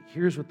is written.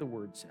 Here's what the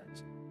word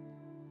says.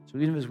 So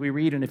even as we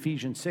read in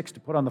Ephesians 6, to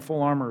put on the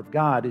full armor of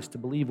God is to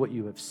believe what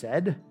you have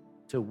said,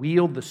 to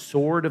wield the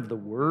sword of the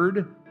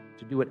word,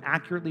 to do it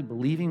accurately,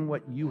 believing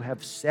what you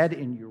have said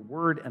in your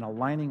word and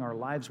aligning our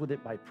lives with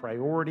it by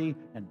priority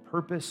and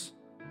purpose.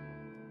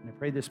 And I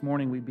pray this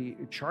morning we'd be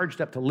charged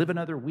up to live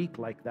another week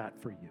like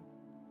that for you.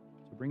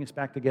 So bring us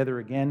back together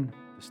again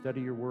to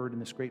study your word in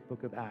this great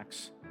book of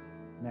Acts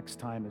next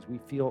time, as we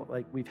feel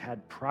like we've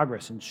had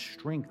progress and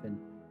strength and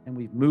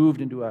we've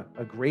moved into a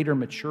greater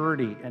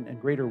maturity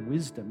and greater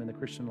wisdom in the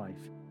Christian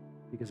life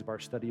because of our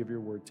study of your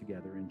word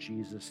together. In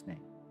Jesus' name,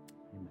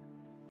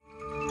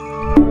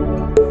 amen.